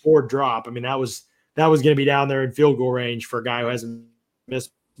 Points off the board drop. I mean, that was going to be down there in field goal range for a guy who hasn't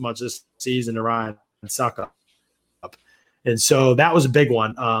missed much this season to Ryan Suckup. And so that was a big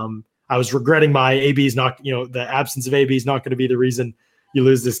one. I was regretting my AB's not, the absence of AB is not going to be the reason you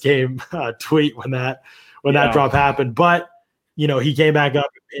lose this game tweet when that drop happened. But he came back up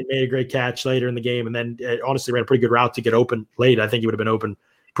and made a great catch later in the game, and then honestly ran a pretty good route to get open late. I think he would have been open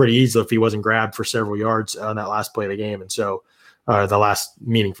pretty easily if he wasn't grabbed for several yards on that last play of the game. And so the last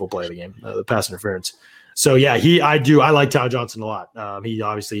meaningful play of the game, the pass interference. So yeah, I like Tyler Johnson a lot. He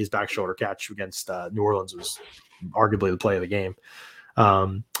obviously, his back shoulder catch against New Orleans was arguably the play of the game.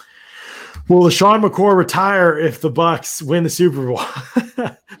 Will LaShawn McCoy retire if the Bucs win the Super Bowl?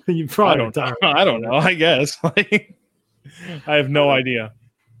 You probably I don't know. I guess. I have no idea.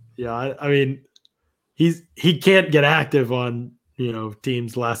 Yeah, I mean, he can't get active on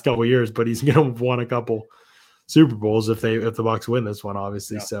teams the last couple of years, but he's going to have won a couple Super Bowls if the Bucs win this one,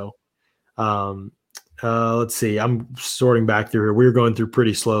 obviously. Yeah. So, let's see. I'm sorting back through here. We were going through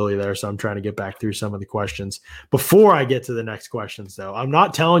pretty slowly there, so I'm trying to get back through some of the questions. Before I get to the next questions, though, I'm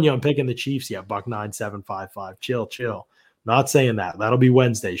not telling you I'm picking the Chiefs yet. Buck 9755. Chill. Not saying that. That'll be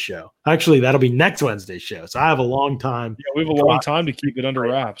Wednesday's show. Actually, that'll be next Wednesday's show. So I have a long time. Yeah, we have a long time to keep it under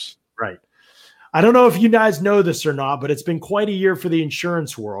wraps. Right. I don't know if you guys know this or not, but it's been quite a year for the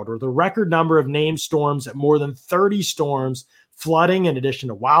insurance world, or the record number of named storms at more than 30 storms, flooding, in addition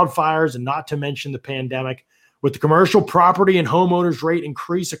to wildfires, and not to mention the pandemic. With the commercial property and homeowners rate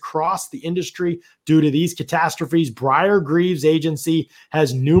increase across the industry due to these catastrophes, Briar-Greaves Agency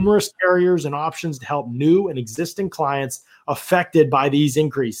has numerous carriers and options to help new and existing clients affected by these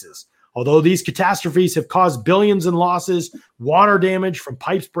increases. Although these catastrophes have caused billions in losses, water damage from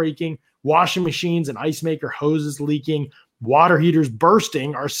pipes breaking, washing machines and ice maker hoses leaking, water heaters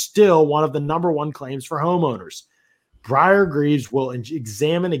bursting are still one of the number one claims for homeowners. Briar Greaves will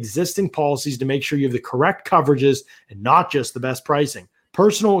examine existing policies to make sure you have the correct coverages and not just the best pricing.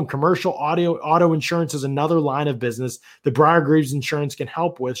 Personal and commercial auto insurance is another line of business that Briar Greaves Insurance can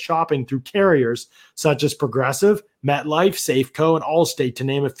help with shopping through carriers such as Progressive, MetLife, Safeco, and Allstate, to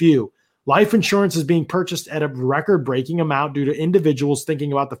name a few. Life insurance is being purchased at a record-breaking amount due to individuals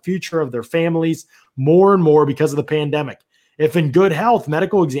thinking about the future of their families more and more because of the pandemic. If in good health,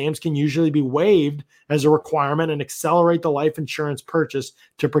 medical exams can usually be waived as a requirement and accelerate the life insurance purchase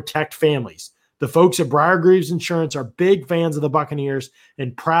to protect families. The folks at Briar Greaves Insurance are big fans of the Buccaneers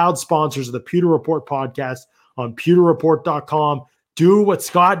and proud sponsors of the Pewter Report podcast on pewterreport.com. Do what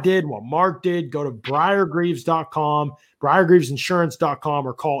Scott did, what Mark did. Go to briargreaves.com, briargreavesinsurance.com,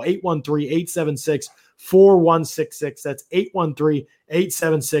 or call 813-876-4166. That's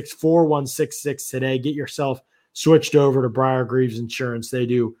 813-876-4166 today. Get yourself switched over to Briar Greaves Insurance. They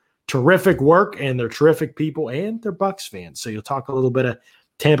do terrific work, and they're terrific people, and they're Bucs fans. So you'll talk a little bit of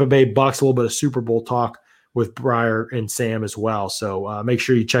Tampa Bay Bucks, a little bit of Super Bowl talk with Briar and Sam as well. So make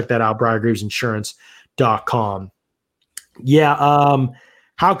sure you check that out, briargreavesinsurance.com. Yeah,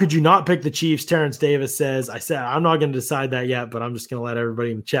 how could you not pick the Chiefs? Terrence Davis says, I'm not going to decide that yet, but I'm just going to let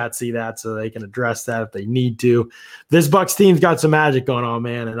everybody in the chat see that so they can address that if they need to. This Bucs team's got some magic going on,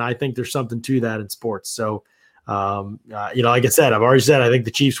 man, and I think there's something to that in sports. So, like I said, I've already said I think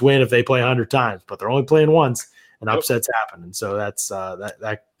the Chiefs win if they play 100 times, but they're only playing once. And upsets happen, and so that's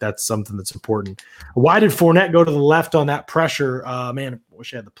something that's important. Why did Fournette go to the left on that pressure? Man, I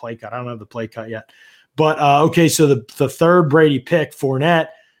wish I had the play cut. I don't have the play cut yet. But okay, so the third Brady pick, Fournette,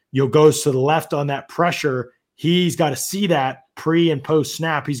 goes to the left on that pressure. He's got to see that pre and post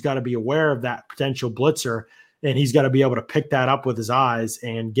snap. He's got to be aware of that potential blitzer, and he's got to be able to pick that up with his eyes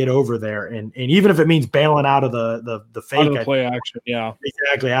and get over there. And even if it means bailing out of the fake, out of the play action, yeah,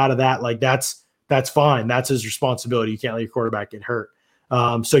 exactly, out of that, like that's fine. That's his responsibility. You can't let your quarterback get hurt.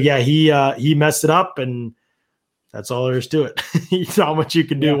 So yeah, he messed it up, and that's all there is to it. It's not much you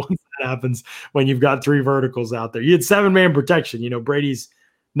can do once that happens when you've got three verticals out there. You had 7-man protection. Brady's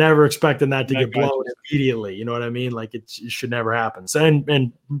never expecting that to get blown immediately. You know what I mean? Like it should never happen. So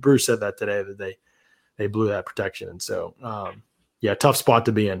and Bruce said that today that they blew that protection. And so tough spot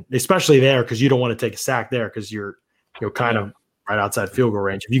to be in, especially there because you don't want to take a sack there because you're kind of right outside field goal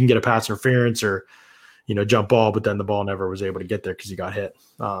range. If you can get a pass interference or, jump ball, but then the ball never was able to get there because he got hit.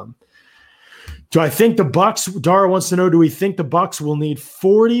 Do I think the Bucs, Dara wants to know, do we think the Bucs will need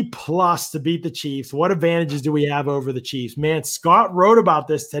 40 plus to beat the Chiefs? What advantages do we have over the Chiefs? Man, Scott wrote about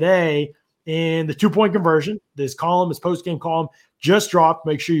this today in the 2-point conversion. His post-game column just dropped.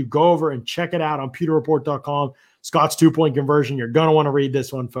 Make sure you go over and check it out on pewterreport.com. Scott's 2-point conversion. You're going to want to read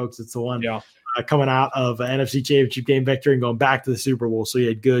this one, folks. It's the one coming out of an NFC Championship game victory and going back to the Super Bowl. So he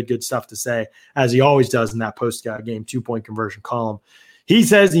had good stuff to say, as he always does in that post-game 2-point conversion column. He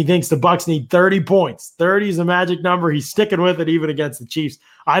says he thinks the Bucs need 30 points. 30 is a magic number. He's sticking with it even against the Chiefs.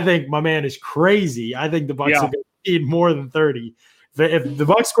 I think my man is crazy. I think the Bucs are going to need more than 30. If the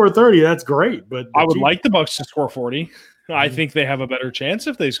Bucs score 30, that's great. But I would like the Bucs to score 40. I think they have a better chance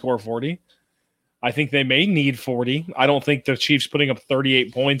if they score 40. I think they may need 40. I don't think the Chiefs putting up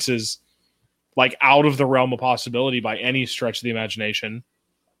 38 points is like out of the realm of possibility by any stretch of the imagination.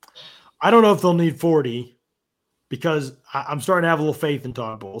 I don't know if they'll need 40 because I'm starting to have a little faith in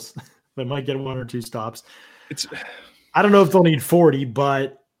Todd Bowles. They might get 1 or 2 stops. I don't know if they'll need 40,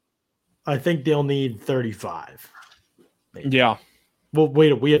 but I think they'll need 35. Maybe. Yeah. Well,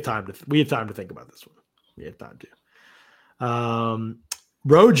 wait. We have time to think about this one. We have time to.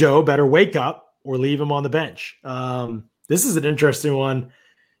 Rojo better wake up or leave him on the bench. This is an interesting one.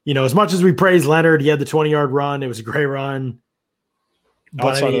 As much as we praise Leonard, he had the 20-yard run. It was a great run.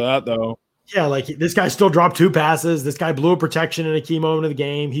 Outside of that, though. Yeah, like this guy still dropped 2 passes. This guy blew a protection in a key moment of the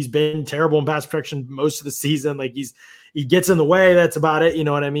game. He's been terrible in pass protection most of the season. Like he gets in the way. That's about it. You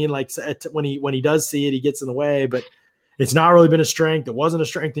know what I mean? Like when he does see it, he gets in the way. But it's not really been a strength. It wasn't a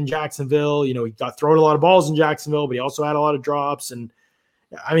strength in Jacksonville. He got thrown a lot of balls in Jacksonville, but he also had a lot of drops. And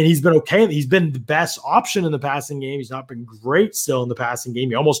I mean, he's been okay. He's been the best option in the passing game. He's not been great still in the passing game.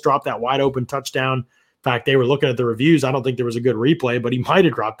 He almost dropped that wide open touchdown. In fact, they were looking at the reviews. I don't think there was a good replay, but he might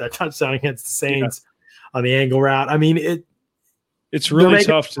have dropped that touchdown against the Saints on the angle route. I mean, it's really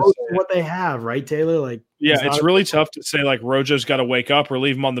tough to say what they have, right, Taylor? Like, it's really tough to say like Rojo's got to wake up or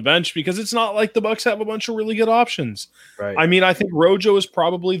leave him on the bench because it's not like the Bucs have a bunch of really good options. Right. I mean, I think Rojo is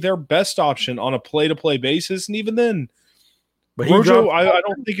probably their best option on a play-to-play basis, and even then, but Rojo, I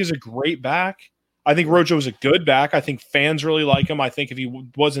don't think is a great back. I think Rojo is a good back. I think fans really like him. I think if he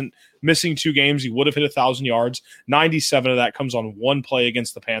wasn't missing 2 games, he would have hit 1,000 yards. 97 of that comes on one play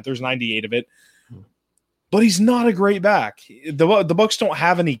against the Panthers, 98 of it. But he's not a great back. The Bucks don't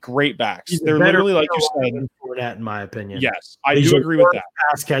have any great backs. They're literally, like you said, Fournette, in my opinion. Yes, I do agree with that.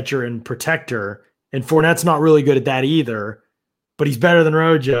 Pass catcher and protector, and Fournette's not really good at that either. But he's better than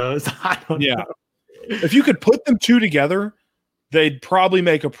Rojo. So I don't know. If you could put them two together, they'd probably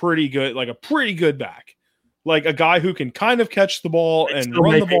make a pretty good back. Like a guy who can kind of catch the ball and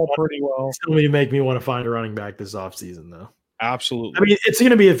run the ball pretty well. Still may make me want to find a running back this offseason, though. Absolutely. I mean, it's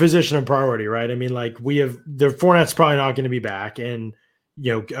going to be a position of priority, right? I mean, like Fournette's probably not going to be back, and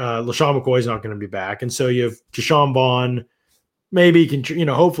LaShawn McCoy's not going to be back, and so you have Deshaun Vaughn. Maybe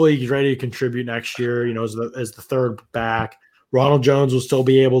hopefully he's ready to contribute next year. As the third back. Ronald Jones will still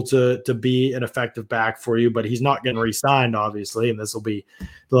be able to be an effective back for you, but he's not getting re-signed, obviously, and this will be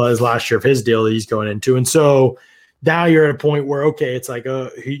his last year of his deal that he's going into. And so now you're at a point where, okay, it's like,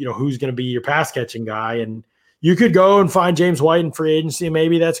 who's going to be your pass catching guy? And you could go and find James White in free agency.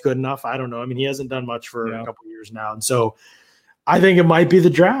 Maybe that's good enough. I don't know. I mean, he hasn't done much for a couple of years now. And so I think it might be the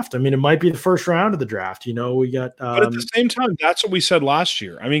draft. I mean, it might be the first round of the draft. We got. But at the same time, that's what we said last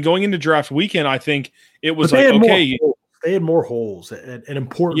year. I mean, going into draft weekend, I think it was like, okay. They had more holes at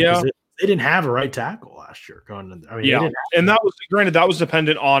important positions. They didn't have a right tackle last year. And that was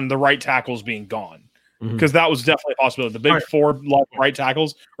dependent on the right tackles being gone, because that was definitely a possibility. The big four right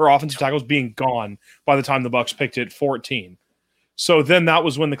tackles or offensive tackles being gone by the time the Bucs picked it 14. So then that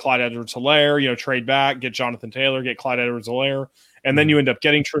was when the Clyde Edwards-Helaire, trade back, get Jonathan Taylor, get Clyde Edwards-Helaire, and then you end up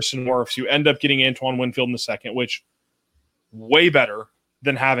getting Tristan Wirfs. You end up getting Antoine Winfield in the second, which way better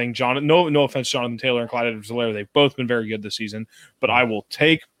than having no offense, Jonathan Taylor and Clyde Edwards-Helaire. They've both been very good this season, but I will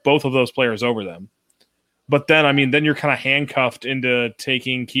take both of those players over them. But then, I mean, then you're kind of handcuffed into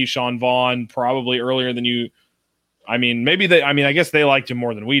taking Keyshawn Vaughn probably earlier than you. I mean, I guess they liked him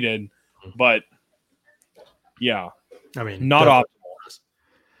more than we did, but yeah. I mean, not optimal.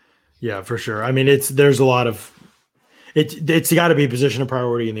 Yeah, for sure. I mean, there's a lot of it's got to be a position of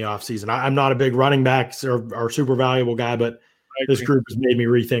priority in the offseason. I'm not a big running backs or super valuable guy, but this group has made me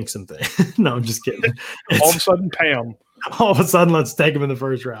rethink some things. No, I'm just kidding. All of a sudden, Pam. All of a sudden, let's take them in the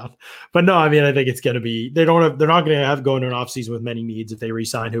first round. But no, I mean, I think it's going to be they're not going to have go into an offseason with many needs if they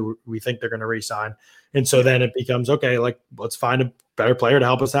re-sign who we think they're going to re-sign. And so then it becomes, okay, like let's find a better player to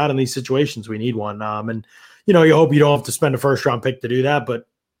help us out in these situations. We need one. And you hope you don't have to spend a first round pick to do that, but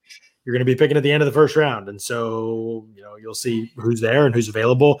you're going to be picking at the end of the first round. And so, you'll see who's there and who's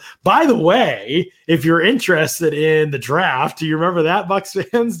available. By the way, if you're interested in the draft, do you remember that, Bucs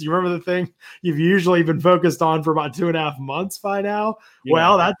fans? Do you remember the thing you've usually been focused on for about 2.5 months by now? Yeah.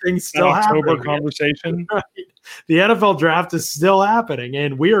 Well, that thing's still happening. October conversation. Right. The NFL draft is still happening,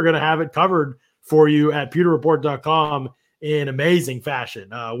 and we are going to have it covered for you at pewterreport.com in amazing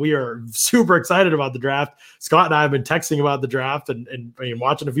fashion. We are super excited about the draft. Scott and I have been texting about the draft and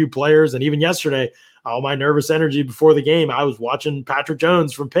watching a few players. And even yesterday, all my nervous energy before the game, I was watching Patrick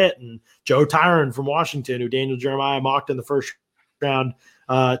Jones from Pitt and Joe Tyron from Washington, who Daniel Jeremiah mocked in the first round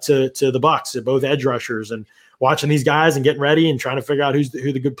to the Bucs, both edge rushers, and watching these guys and getting ready and trying to figure out who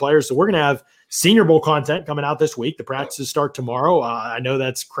the good players. So we're going to have Senior Bowl content coming out this week. The practices start tomorrow. I know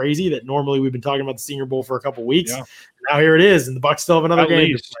that's crazy that normally we've been talking about the Senior Bowl for a couple of weeks. Yeah. Now here it is, and the Bucs still have another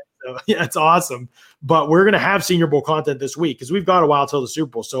game to play. So, yeah, it's awesome. But we're going to have Senior Bowl content this week because we've got a while till the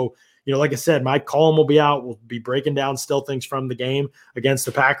Super Bowl. So, like I said, my column will be out. We'll be breaking down still things from the game against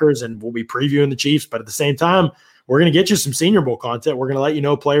the Packers, and we'll be previewing the Chiefs. But at the same time, we're going to get you some Senior Bowl content. We're going to let you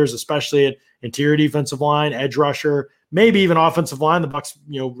know players, especially at interior defensive line, edge rusher, maybe even offensive line. The Bucs,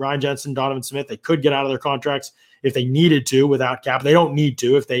 Ryan Jensen, Donovan Smith, they could get out of their contracts if they needed to without cap. They don't need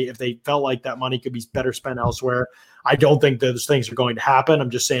to if they felt like that money could be better spent elsewhere. I don't think those things are going to happen.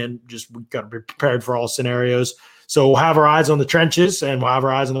 I'm just saying, we've got to be prepared for all scenarios. So we'll have our eyes on the trenches, and we'll have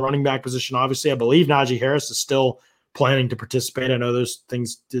our eyes on the running back position. Obviously, I believe Najee Harris is still planning to participate. I know those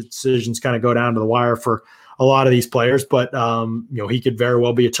decisions kind of go down to the wire for a lot of these players, but he could very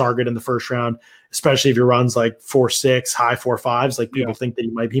well be a target in the first round, especially if he runs like 4.6, high 4.5s. Like people think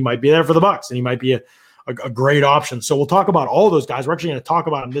that he might be there for the Bucs, and he might be a great option. So we'll talk about all those guys. We're actually going to talk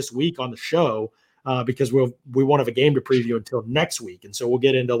about them this week on the show because we won't have a game to preview until next week, and so we'll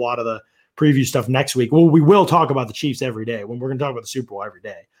get into a lot of the preview stuff next week. Well, we will talk about the Chiefs every day when we're going to talk about the Super Bowl every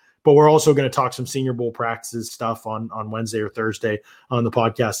day. But we're also going to talk some Senior Bowl practices stuff on Wednesday or Thursday on the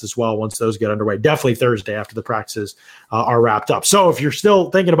podcast as well once those get underway. Definitely Thursday after the practices are wrapped up. So if you're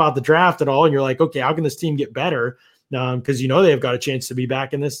still thinking about the draft at all and you're like, okay, how can this team get better? Because they've got a chance to be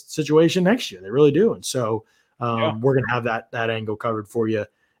back in this situation next year. They really do. And so we're going to have that angle covered for you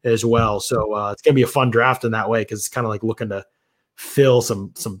as well. So it's going to be a fun draft in that way because it's kind of like looking to fill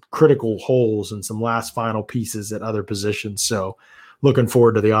some critical holes and some last final pieces at other positions. So looking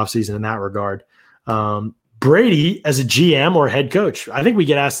forward to the offseason in that regard. Brady as a GM or head coach. I think we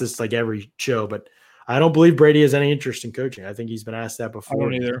get asked this like every show, but I don't believe Brady has any interest in coaching. I think he's been asked that before. I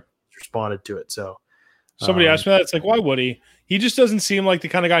don't either. He's responded to it. So somebody asked me that. It's like, why would he? He just doesn't seem like the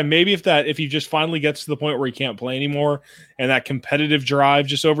kind of guy. Maybe if he just finally gets to the point where he can't play anymore and that competitive drive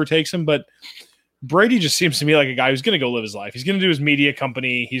just overtakes him. But Brady just seems to me like a guy who's going to go live his life. He's going to do his media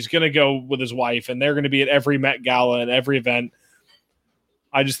company. He's going to go with his wife, and they're going to be at every Met Gala and every event.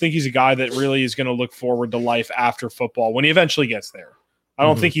 I just think he's a guy that really is going to look forward to life after football when he eventually gets there. I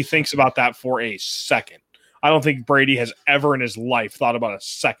don't think he thinks about that for a second. I don't think Brady has ever in his life thought about a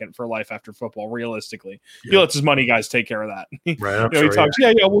second for life after football, realistically. He lets his money guys take care of that. Right, he talks,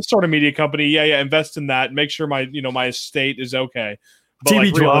 we'll start a media company. Invest in that. Make sure my estate is okay. But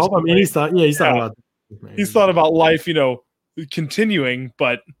TB12, I mean, he's thought about that. He's thought about life, continuing,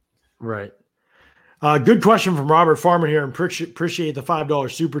 but. Right. Good question from Robert Farmer here, and appreciate the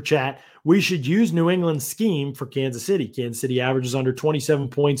 $5 super chat. We should use New England's scheme for Kansas City. Kansas City averages under 27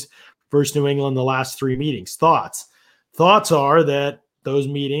 points versus New England the last 3 meetings. Thoughts are that those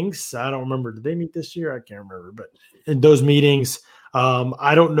meetings, I don't remember, did they meet this year? I can't remember, but in those meetings,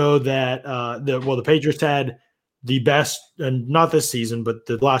 I don't know that the Patriots had the best, and not this season, but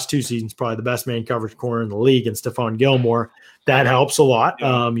the last 2 seasons, probably the best man coverage corner in the league, and Stephon Gilmore. That helps a lot.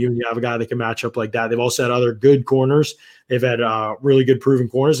 You have a guy that can match up like that. They've also had other good corners. They've had really good proven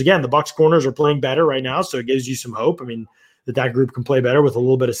corners. Again, the Bucs corners are playing better right now, so it gives you some hope. I mean, that group can play better with a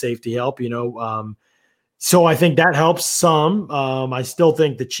little bit of safety help, So I think that helps some. I still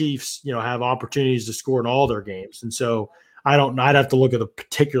think the Chiefs, have opportunities to score in all their games. And so I'd have to look at the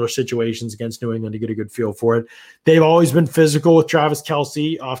particular situations against New England to get a good feel for it. They've always been physical with Travis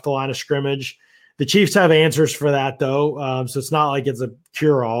Kelce off the line of scrimmage. The Chiefs have answers for that, though. So it's not like it's a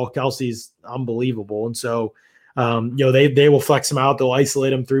cure-all. Kelce's unbelievable. And so, they will flex him out. They'll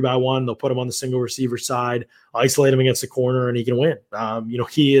isolate him 3-by-1. They'll put him on the single receiver side, isolate him against the corner, and he can win.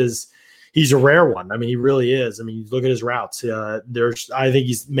 He's a rare one. I mean, he really is. I mean, look at his routes. I think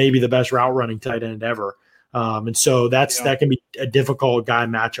he's maybe the best route running tight end ever. And so that can be a difficult guy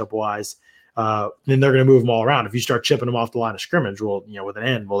matchup wise. Then they're going to move them all around. If you start chipping them off the line of scrimmage, with an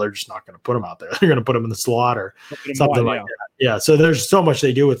end, they're just not going to put them out there. They're going to put them in the slot or something like that. Yeah. So there's so much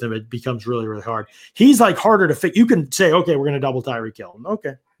they do with him. It becomes really, really hard. He's like harder to fit. You can say, okay, we're going to double Tyreek Hill.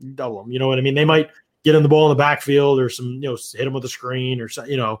 Okay. Double him. You know what I mean? They might get him the ball in the backfield or some, hit him with a screen or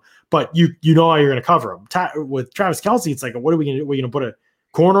something, but you know how you're going to cover him. With Travis Kelce, it's like, what are we going to do? We're going to put a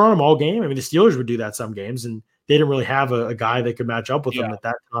corner on him all game. I mean, the Steelers would do that some games, and they didn't really have a guy that could match up with them at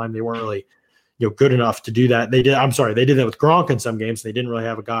that time. They weren't really, good enough to do that. They did that with Gronk in some games. They didn't really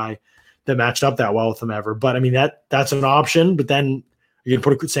have a guy that matched up that well with him ever. But I mean, that's an option. But then you're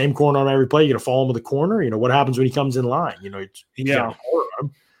gonna put a same corner on every play. You're gonna follow him with the corner. What happens when he comes in line? You're gonna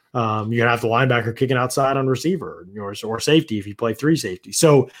have the linebacker kicking outside on receiver, or safety if you play 3 safety.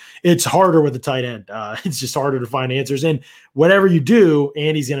 So it's harder with the tight end. It's just harder to find answers. And whatever you do,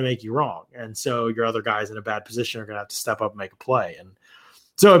 Andy's going to make you wrong. And so your other guys in a bad position are going to have to step up and make a play. And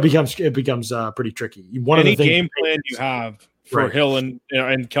so it becomes pretty tricky. Any game plan you have for Hill and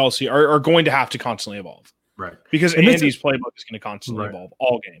Kelce are going to have to constantly evolve. Right. Because Andy's playbook is going to constantly evolve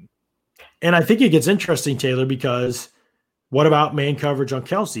all game. And I think it gets interesting, Taylor, because what about man coverage on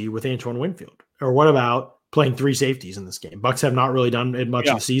Kelce with Antoine Winfield? Or what about playing 3 safeties in this game? Bucs have not really done it much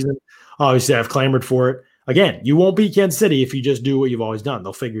of the season. Obviously, I've clamored for it. Again, you won't beat Kansas City if you just do what you've always done.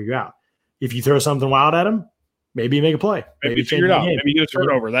 They'll figure you out. If you throw something wild at them, maybe you make a play. Maybe figure it out. Maybe you get a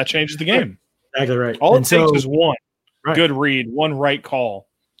turnover. That changes the game. Exactly right. All it takes is one good read, one right call,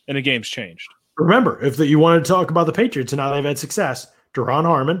 and the game's changed. Remember, if you want to talk about the Patriots and how they've had success, Duron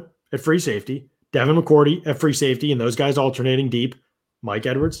Harmon at free safety, Devin McCourty at free safety, and those guys alternating deep, Mike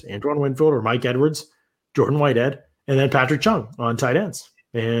Edwards, Antoine Winfield, or Mike Edwards, Jordan Whitehead, and then Patrick Chung on tight ends.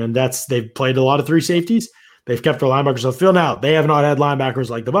 And they've played a lot of 3 safeties. They've kept their linebackers off the field. Now, they have not had linebackers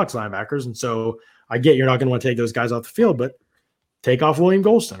like the Bucs linebackers, and so I get you're not going to want to take those guys off the field, but take off William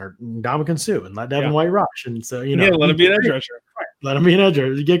Golston or Ndamukong Suh and let Devin White rush. And so, let him be an edge rusher. Let him be an edge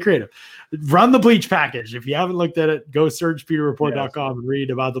rusher. Get creative. Run the bleach package. If you haven't looked at it, go search PeterReport.com and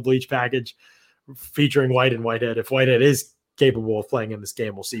read about the bleach package featuring White and Whitehead. If Whitehead is capable of playing in this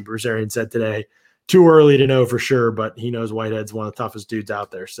game, we'll see. Bruce Arians said today, too early to know for sure, but he knows Whitehead's one of the toughest dudes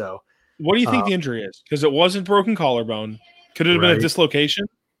out there. So, what do you think the injury is? Because it wasn't broken collarbone. Could it have been a dislocation?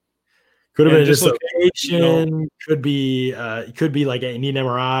 Could have been a dislocation. Could be like a knee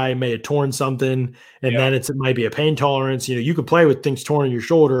MRI, may have torn something, and then it might be a pain tolerance. You can play with things torn in your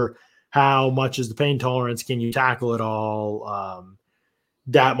shoulder. How much is the pain tolerance? Can you tackle it all?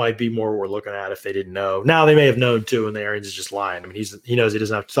 That might be more what we're looking at if they didn't know. Now they may have known too, and the Arians is just lying. I mean, he knows he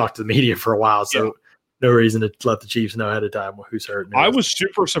doesn't have to talk to the media for a while, so no reason to let the Chiefs know ahead of time who's hurt. I was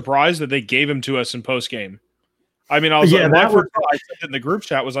super surprised that they gave him to us in post game. I mean, I said in the group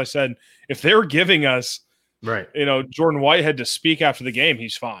chat I said, if they're giving us, Jordan Whitehead to speak after the game,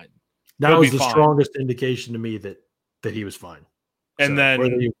 he's fine. That was the strongest indication to me that he was fine. And then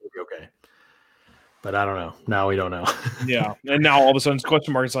okay. But I don't know. Now we don't know. Yeah. And now all of a sudden it's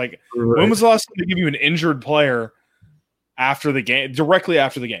question mark. It's like, when was the last time they give you an injured player after the game, directly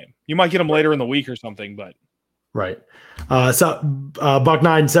after the game? You might get them later in the week or something, but. Right.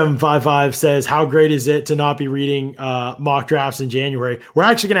 Buck9755 says, how great is it to not be reading mock drafts in January? We're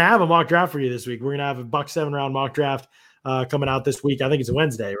actually going to have a mock draft for you this week. We're going to have a Buck 7-round mock draft coming out this week. I think it's a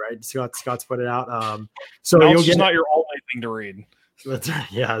Wednesday, right? Scott's put it out. So now it's not your only thing to read. That's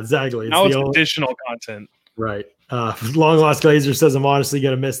right. Yeah, exactly. Now it's additional content. Right. Long Lost Glazer says, I'm honestly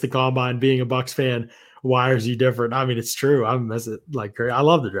going to miss the combine. Being a Bucks fan wires you different. I mean, it's true. I miss it like crazy. I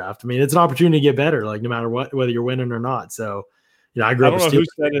love the draft. I mean, it's an opportunity to get better, like no matter what, whether you're winning or not. So, I grew up a Steelers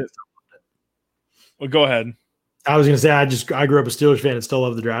fan. Well, go ahead. I was going to say, I grew up a Steelers fan and still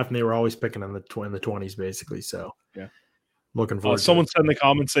love the draft, and they were always picking in the 20s, basically. So, yeah. Looking forward. Someone said in the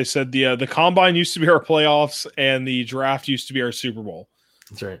comments, they said the combine used to be our playoffs and the draft used to be our Super Bowl.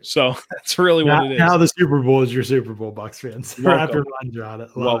 That's right. So that's really what it is. Now the Super Bowl is your Super Bowl, Bucks fans. Welcome.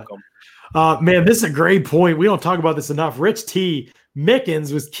 Welcome. Man, this is a great point. We don't talk about this enough. Rich T.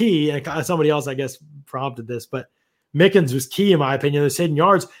 Mickens was key, and somebody else, I guess, prompted this, but Mickens was key in my opinion. Those hidden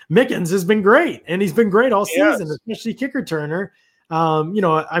yards. Mickens has been great, and he's been great all season, especially kicker returner. I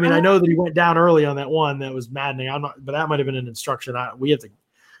mean, I know that he went down early on that one. That was maddening. But that might have been an instruction. We have to.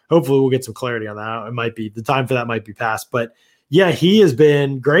 Hopefully, we'll get some clarity on that. It might be the time for that might be past, but. Yeah, he has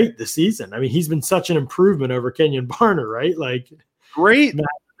been great this season. I mean, he's been such an improvement over Kenyon Barner, right? Like, great.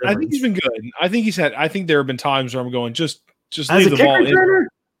 I think he's been good. I think there have been times where I'm going, just leave the ball in.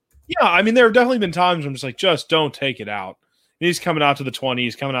 Yeah, I mean, there have definitely been times where I'm just like, just don't take it out. And he's coming out to the 20.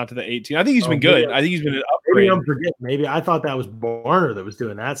 He's coming out to the 18. I think he's been good. I think he's been an upgrade. Maybe I thought that was Barner that was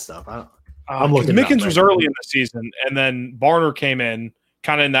doing that stuff. I'm looking. Mickens was early in the season, and then Barner came in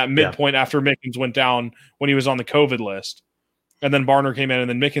kind of in that midpoint after Mickens went down when he was on the COVID list. And then Barner came in, and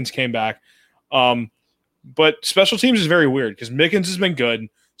then Mickens came back. But special teams is very weird because Mickens has been good.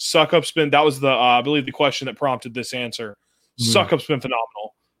 Suckup's been – that was the I believe the question that prompted this answer. Suckup's been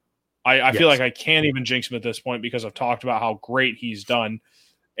phenomenal. I feel like I can't even jinx him at this point because I've talked about how great he's done.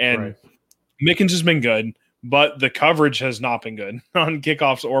 And Mickens has been good, but the coverage has not been good on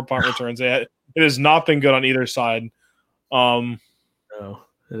kickoffs or punt returns. It has not been good on either side. No,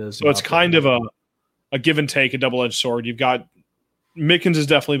 it is. So it's kind of a give and take, a double-edged sword. You've got – Mickens has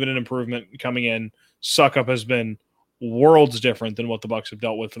definitely been an improvement coming in. Suckup has been worlds different than what the Bucs have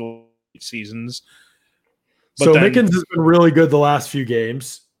dealt with for the late seasons. But so Mickens has been really good the last few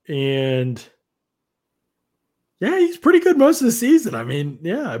games, and he's pretty good most of the season. I mean,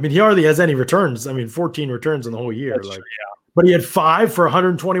 he hardly has any returns. I mean, 14 returns in the whole year. But he had 5 for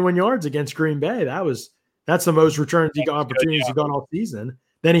 121 yards against Green Bay. That's the most returns he got opportunities he got all season.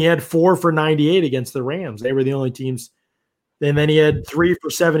 Then he had 4 for 98 against the Rams. They were the only teams. And then he had 3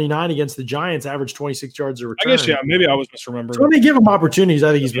 for 79 against the Giants, averaged 26 yards a return. I guess, maybe I was misremembering. So when they give him opportunities,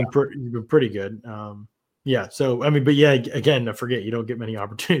 I think he's been pretty good. So, I mean, but again, I forget, you don't get many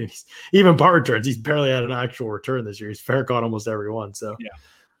opportunities. Even punt returns, he's barely had an actual return this year. He's fair caught almost every one. So,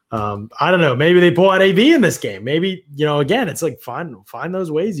 I don't know. Maybe they pull out AV in this game. Maybe, again, it's like find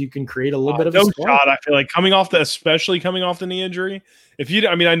those ways you can create a little bit of a shot. I feel like especially coming off the knee injury.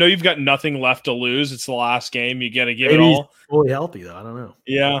 I know you've got nothing left to lose. It's the last game. You got to give it all. He's fully healthy, though. I don't know.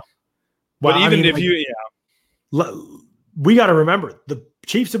 Yeah. But we got to remember the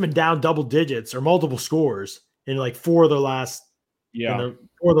Chiefs have been down double digits or multiple scores in like 4 of their last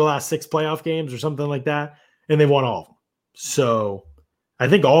 6 playoff games or something like that. And they won all of them. So I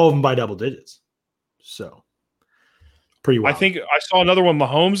think all of them by double digits. So pretty well. I think I saw another one.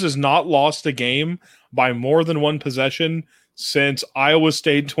 Mahomes has not lost a game by more than one possession since Iowa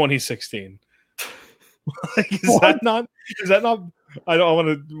State 2016. Is that not? I don't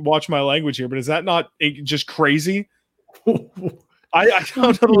want to watch my language here, but is that not just crazy? I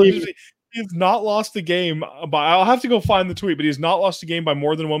don't know. He's not lost a game by. I'll have to go find the tweet, but he's not lost a game by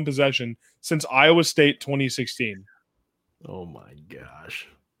more than one possession since Iowa State 2016. Oh my gosh,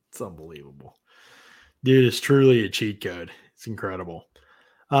 it's unbelievable, dude! It's truly a cheat code. It's incredible.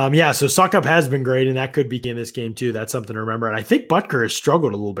 So Suckup has been great, and that could be in this game too. That's something to remember. And I think Butker has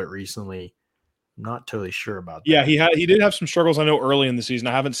struggled a little bit recently. I'm not totally sure about that. Yeah, he did have some struggles, I know, early in the season.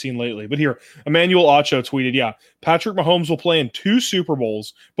 I haven't seen lately. But here, Emmanuel Acho tweeted, Patrick Mahomes will play in 2 Super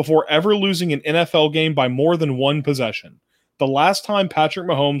Bowls before ever losing an NFL game by more than 1 possession. The last time Patrick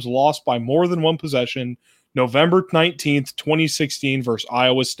Mahomes lost by more than 1 possession, November 19th, 2016 versus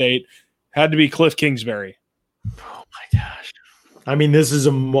Iowa State, had to be Cliff Kingsbury. Oh, my gosh. I mean, this is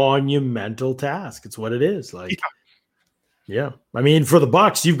a monumental task. It's what it is. Yeah. I mean, for the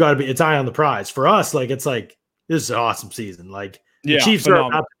Bucs, you've got to be, it's eye on the prize. For us, this is an awesome season. The Chiefs are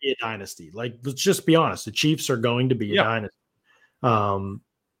about to be a dynasty. Let's just be honest. The Chiefs are going to be a dynasty.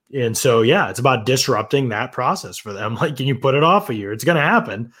 And so, it's about disrupting that process for them. Can you put it off a year? It's going to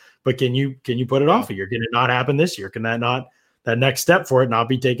happen, but can you put it off a year? Can it not happen this year? Can that next step for it not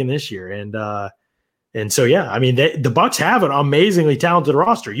be taken this year? And so, I mean, the Bucs have an amazingly talented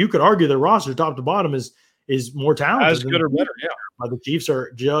roster. You could argue their roster top to bottom is more talented. As good or better, But the Chiefs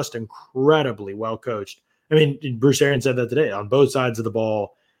are just incredibly well coached. I mean, Bruce Arians said that today. On both sides of the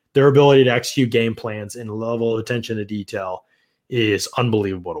ball, their ability to execute game plans and level of attention to detail is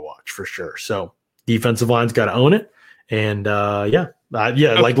unbelievable to watch for sure. So defensive line's got to own it. And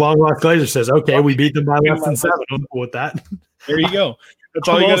like Long Lost Glazer says, okay, we beat them by less than 7. I'm cool with that. There you go. That's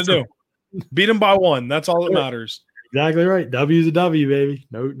all you got to do. Beat them by 1. That's all that matters. Exactly right. W's a W, baby.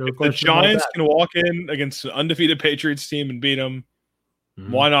 No if question. The Giants can walk in against an undefeated Patriots team and beat them.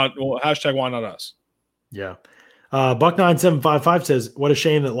 Mm-hmm. Why not? Well, # why not us? Yeah. Buck9755 says, what a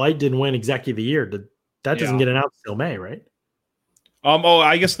shame that Light didn't win Executive of the Year. That doesn't get announced till May, right?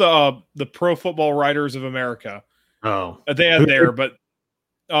 I guess the Pro Football Writers of America. Oh. They had there, but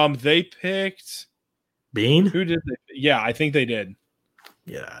they picked Bean? Who did they? Yeah, I think they did.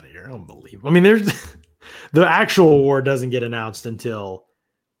 Get out of here. I don't believe. I mean, there's the actual award doesn't get announced until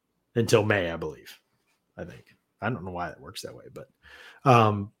May, I believe. I think. I don't know why it works that way,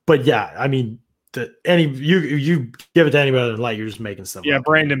 but yeah, I mean, you give it to anybody other than Light, you're just making stuff. Yeah, up.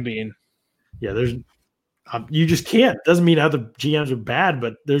 Brandon Bean. Yeah, there's you just can't. Doesn't mean other GMs are bad,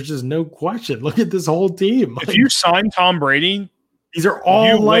 but there's just no question. Look at this whole team. If you sign Tom Brady, these are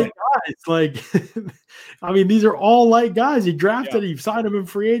all light guys. I mean, these are all light guys. He drafted. He signed him in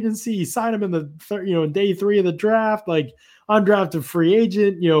free agency. He signed him in the in day 3 of the draft. Undrafted free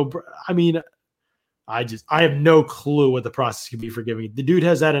agent. I mean, I have no clue what the process could be for giving. The dude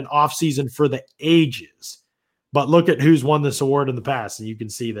has had an off season for the ages, but look at who's won this award in the past, and you can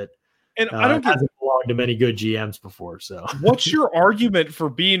see that. And I don't hasn't belonged to many good GMs before. So, what's your argument for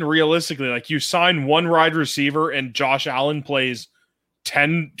being realistically you sign one wide receiver and Josh Allen plays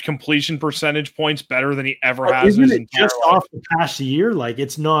 10 completion percentage points better than he ever has? Isn't it just off the past year?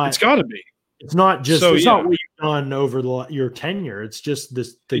 It's not. It's got to be. It's not just. It's not what you've done over your tenure. It's just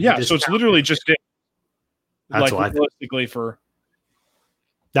this. So it's literally just. That's realistically for.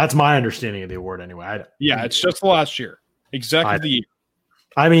 That's my understanding of the award, anyway. It's just the last year, exactly the year.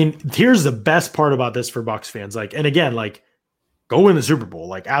 I mean, here's the best part about this for Bucs fans. And again, go win the Super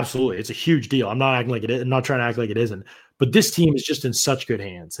Bowl. Absolutely, it's a huge deal. I'm not acting like it is. I'm not trying to act like it isn't. But this team is just in such good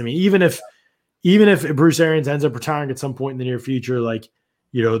hands. I mean, even if Bruce Arians ends up retiring at some point in the near future,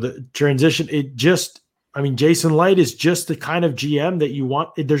 the transition, Jason Light is just the kind of GM that you want.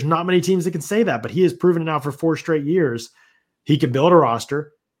 There's not many teams that can say that, but he has proven it now for 4 straight years. He can build a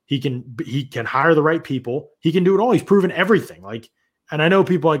roster. He can hire the right people. He can do it all. He's proven everything. And I know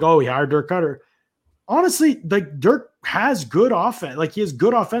people he hired Dirk Cutter. Honestly, Dirk has good offense. He has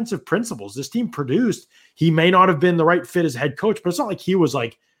good offensive principles. This team produced. He may not have been the right fit as head coach, but it's not like he was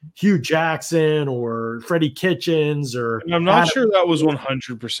Hugh Jackson or Freddie Kitchens or. And I'm not sure that was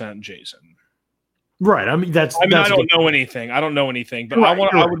 100% Jason. Right. I mean, I don't know anything. I don't know anything, but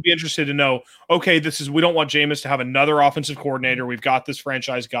I would be interested to know, okay, we don't want Jameis to have another offensive coordinator. We've got this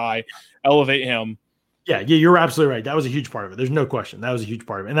franchise guy, elevate him. Yeah, you're absolutely right. That was a huge part of it. There's no question. That was a huge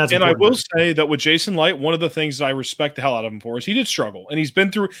part of it. And I will say that with Jason Light, one of the things that I respect the hell out of him for is he did struggle. And he's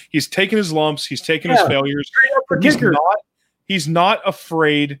taken his lumps, he's taken his failures. He's not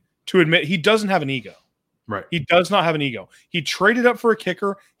afraid to admit he doesn't have an ego. Right. He does not have an ego. He traded up for a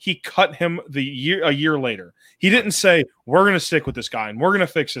kicker. He cut him a year later. He didn't say, we're going to stick with this guy and we're going to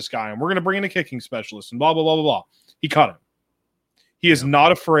fix this guy and we're going to bring in a kicking specialist and blah, blah, blah, blah, blah. He cut him. He is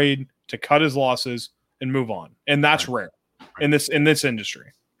not afraid to cut his losses and move on. And that's rare in this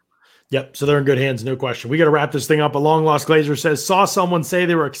industry. Yep. So they're in good hands. No question. We got to wrap this thing up. A Long Lost Glazer says, saw someone say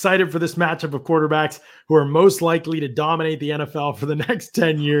they were excited for this matchup of quarterbacks who are most likely to dominate the NFL for the next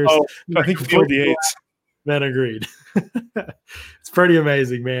 10 years. Oh, I think Field Yates. Then agreed. It's pretty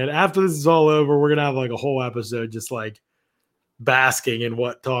amazing, man. After this is all over, we're going to have a whole episode just basking in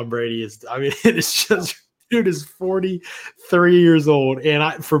what Tom Brady is. I mean, it's just dude is 43 years old,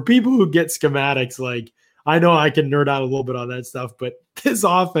 and for people who get schematics, like I know I can nerd out a little bit on that stuff, but this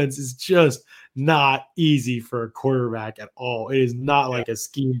offense is just not easy for a quarterback at all. It is not like a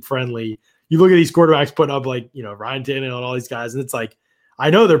scheme friendly. You look at these quarterbacks putting up like, Ryan Tannehill and all these guys, and it's like, I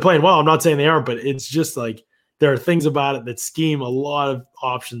know they're playing well. I'm not saying they aren't, but it's just like there are things about it that scheme a lot of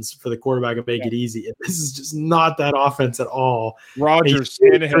options for the quarterback and make it easy. And this is just not that offense at all. Rodgers,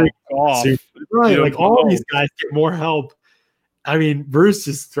 Tannehill, Goff. Right. Like all these guys get more help. I mean, Bruce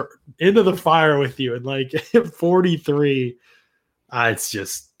just into the fire with you. And like 43, it's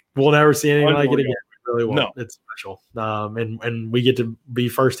just, we'll never see anything like it again. We really won't. No. It's special. And we get to be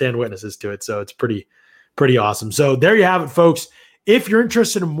firsthand witnesses to it. So it's pretty awesome. So there you have it, folks. If you're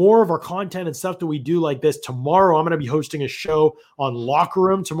interested in more of our content and stuff that we do like this, tomorrow I'm going to be hosting a show on Locker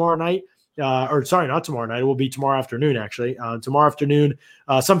Room tomorrow night. Not tomorrow night. It will be tomorrow afternoon, actually. Tomorrow afternoon,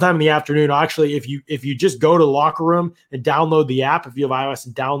 sometime in the afternoon. Actually, if you just go to Locker Room and download the app, if you have iOS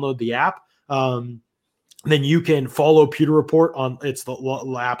and download the app, then you can follow Pewter Report on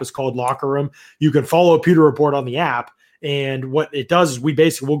the app is called Locker Room. You can follow Pewter Report on the app. And what it does is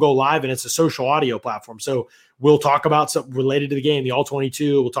we'll go live, and it's a social audio platform. So we'll talk about something related to the game, the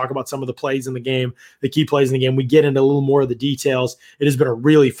All-22. We'll talk about some of the plays in the game, the key plays in the game. We get into a little more of the details. It has been a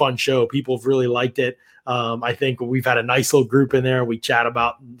really fun show. People have really liked it. I think we've had a nice little group in there. We chat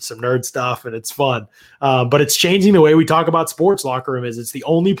about some nerd stuff, and it's fun. But it's changing the way we talk about sports. Locker Room it's the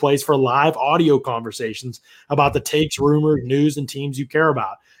only place for live audio conversations about the takes, rumors, news, and teams you care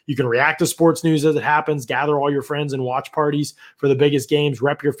about. You can react to sports news as it happens, gather all your friends and watch parties for the biggest games,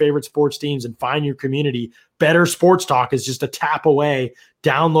 rep your favorite sports teams, and find your community. Better Sports Talk is just a tap away.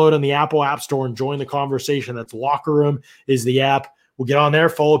 Download on the Apple App Store and join the conversation. That's Locker Room is the app. We'll get on there,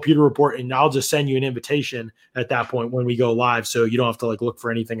 follow Pewter Report, and I'll just send you an invitation at that point when we go live, so you don't have to look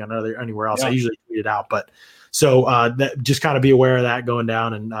for anything anywhere else. Yeah. I usually tweet it out, but so just kind of be aware of that going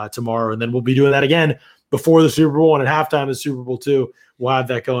down and tomorrow, and then we'll be doing that again before the Super Bowl and at halftime of the Super Bowl too. We'll have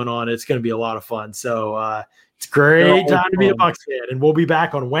that going on. It's going to be a lot of fun. So it's a great time to be a Bucs fan. And we'll be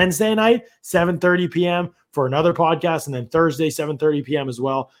back on Wednesday night, 7:30 p.m. for another podcast, and then Thursday, 7:30 p.m. as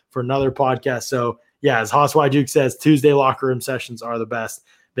well for another podcast. So, yeah, as Haas Y Duke says, Tuesday locker room sessions are the best.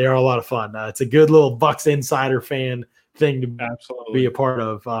 They are a lot of fun. It's a good little Bucs insider fan thing to be a part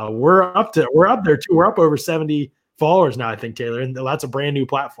of. We're up there too. We're up over 70 followers now, I think, Taylor, and that's a brand new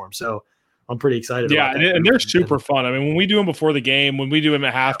platform. So I'm pretty excited. Yeah, and they're super fun. I mean, when we do them before the game, when we do them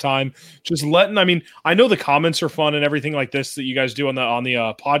at halftime, I know the comments are fun and everything like this that you guys do on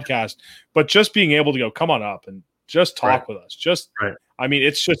the podcast, but just being able to go, come on up and just talk with us. I mean,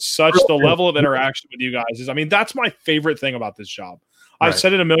 it's just such the level of interaction with you guys that's my favorite thing about this job. I've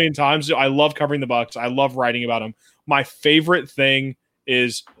said it a million times. I love covering the Bucs. I love writing about them. My favorite thing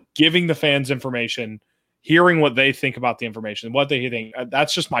is giving the fans information, hearing what they think about the information, what they think.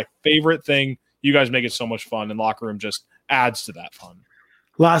 That's just my favorite thing. You guys make it so much fun, and Locker Room just adds to that fun.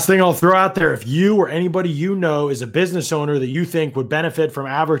 Last thing I'll throw out there, if you or anybody you know is a business owner that you think would benefit from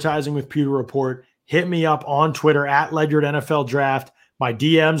advertising with Pewter Report, hit me up on Twitter at Ledyard NFL Draft. My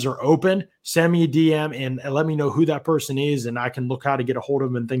DMs are open. Send me a DM and let me know who that person is, and I can look how to get a hold of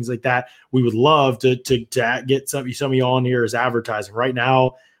them and things like that. We would love to get some of you on here as advertising. Right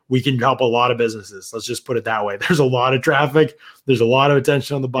now, we can help a lot of businesses. Let's just put it that way. There's a lot of traffic. There's a lot of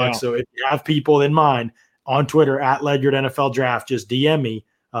attention on the Bucs. Yeah. So if you have people in mind on Twitter at Ledyard NFL Draft, just DM me,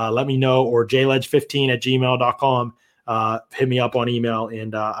 let me know, or jledge15@gmail.com. Hit me up on email,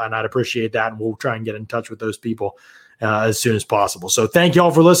 and I'd appreciate that. And we'll try and get in touch with those people as soon as possible. So thank y'all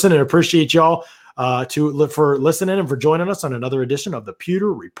for listening. I appreciate y'all for listening and for joining us on another edition of the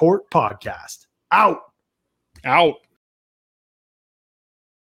Pewter Report podcast. Out.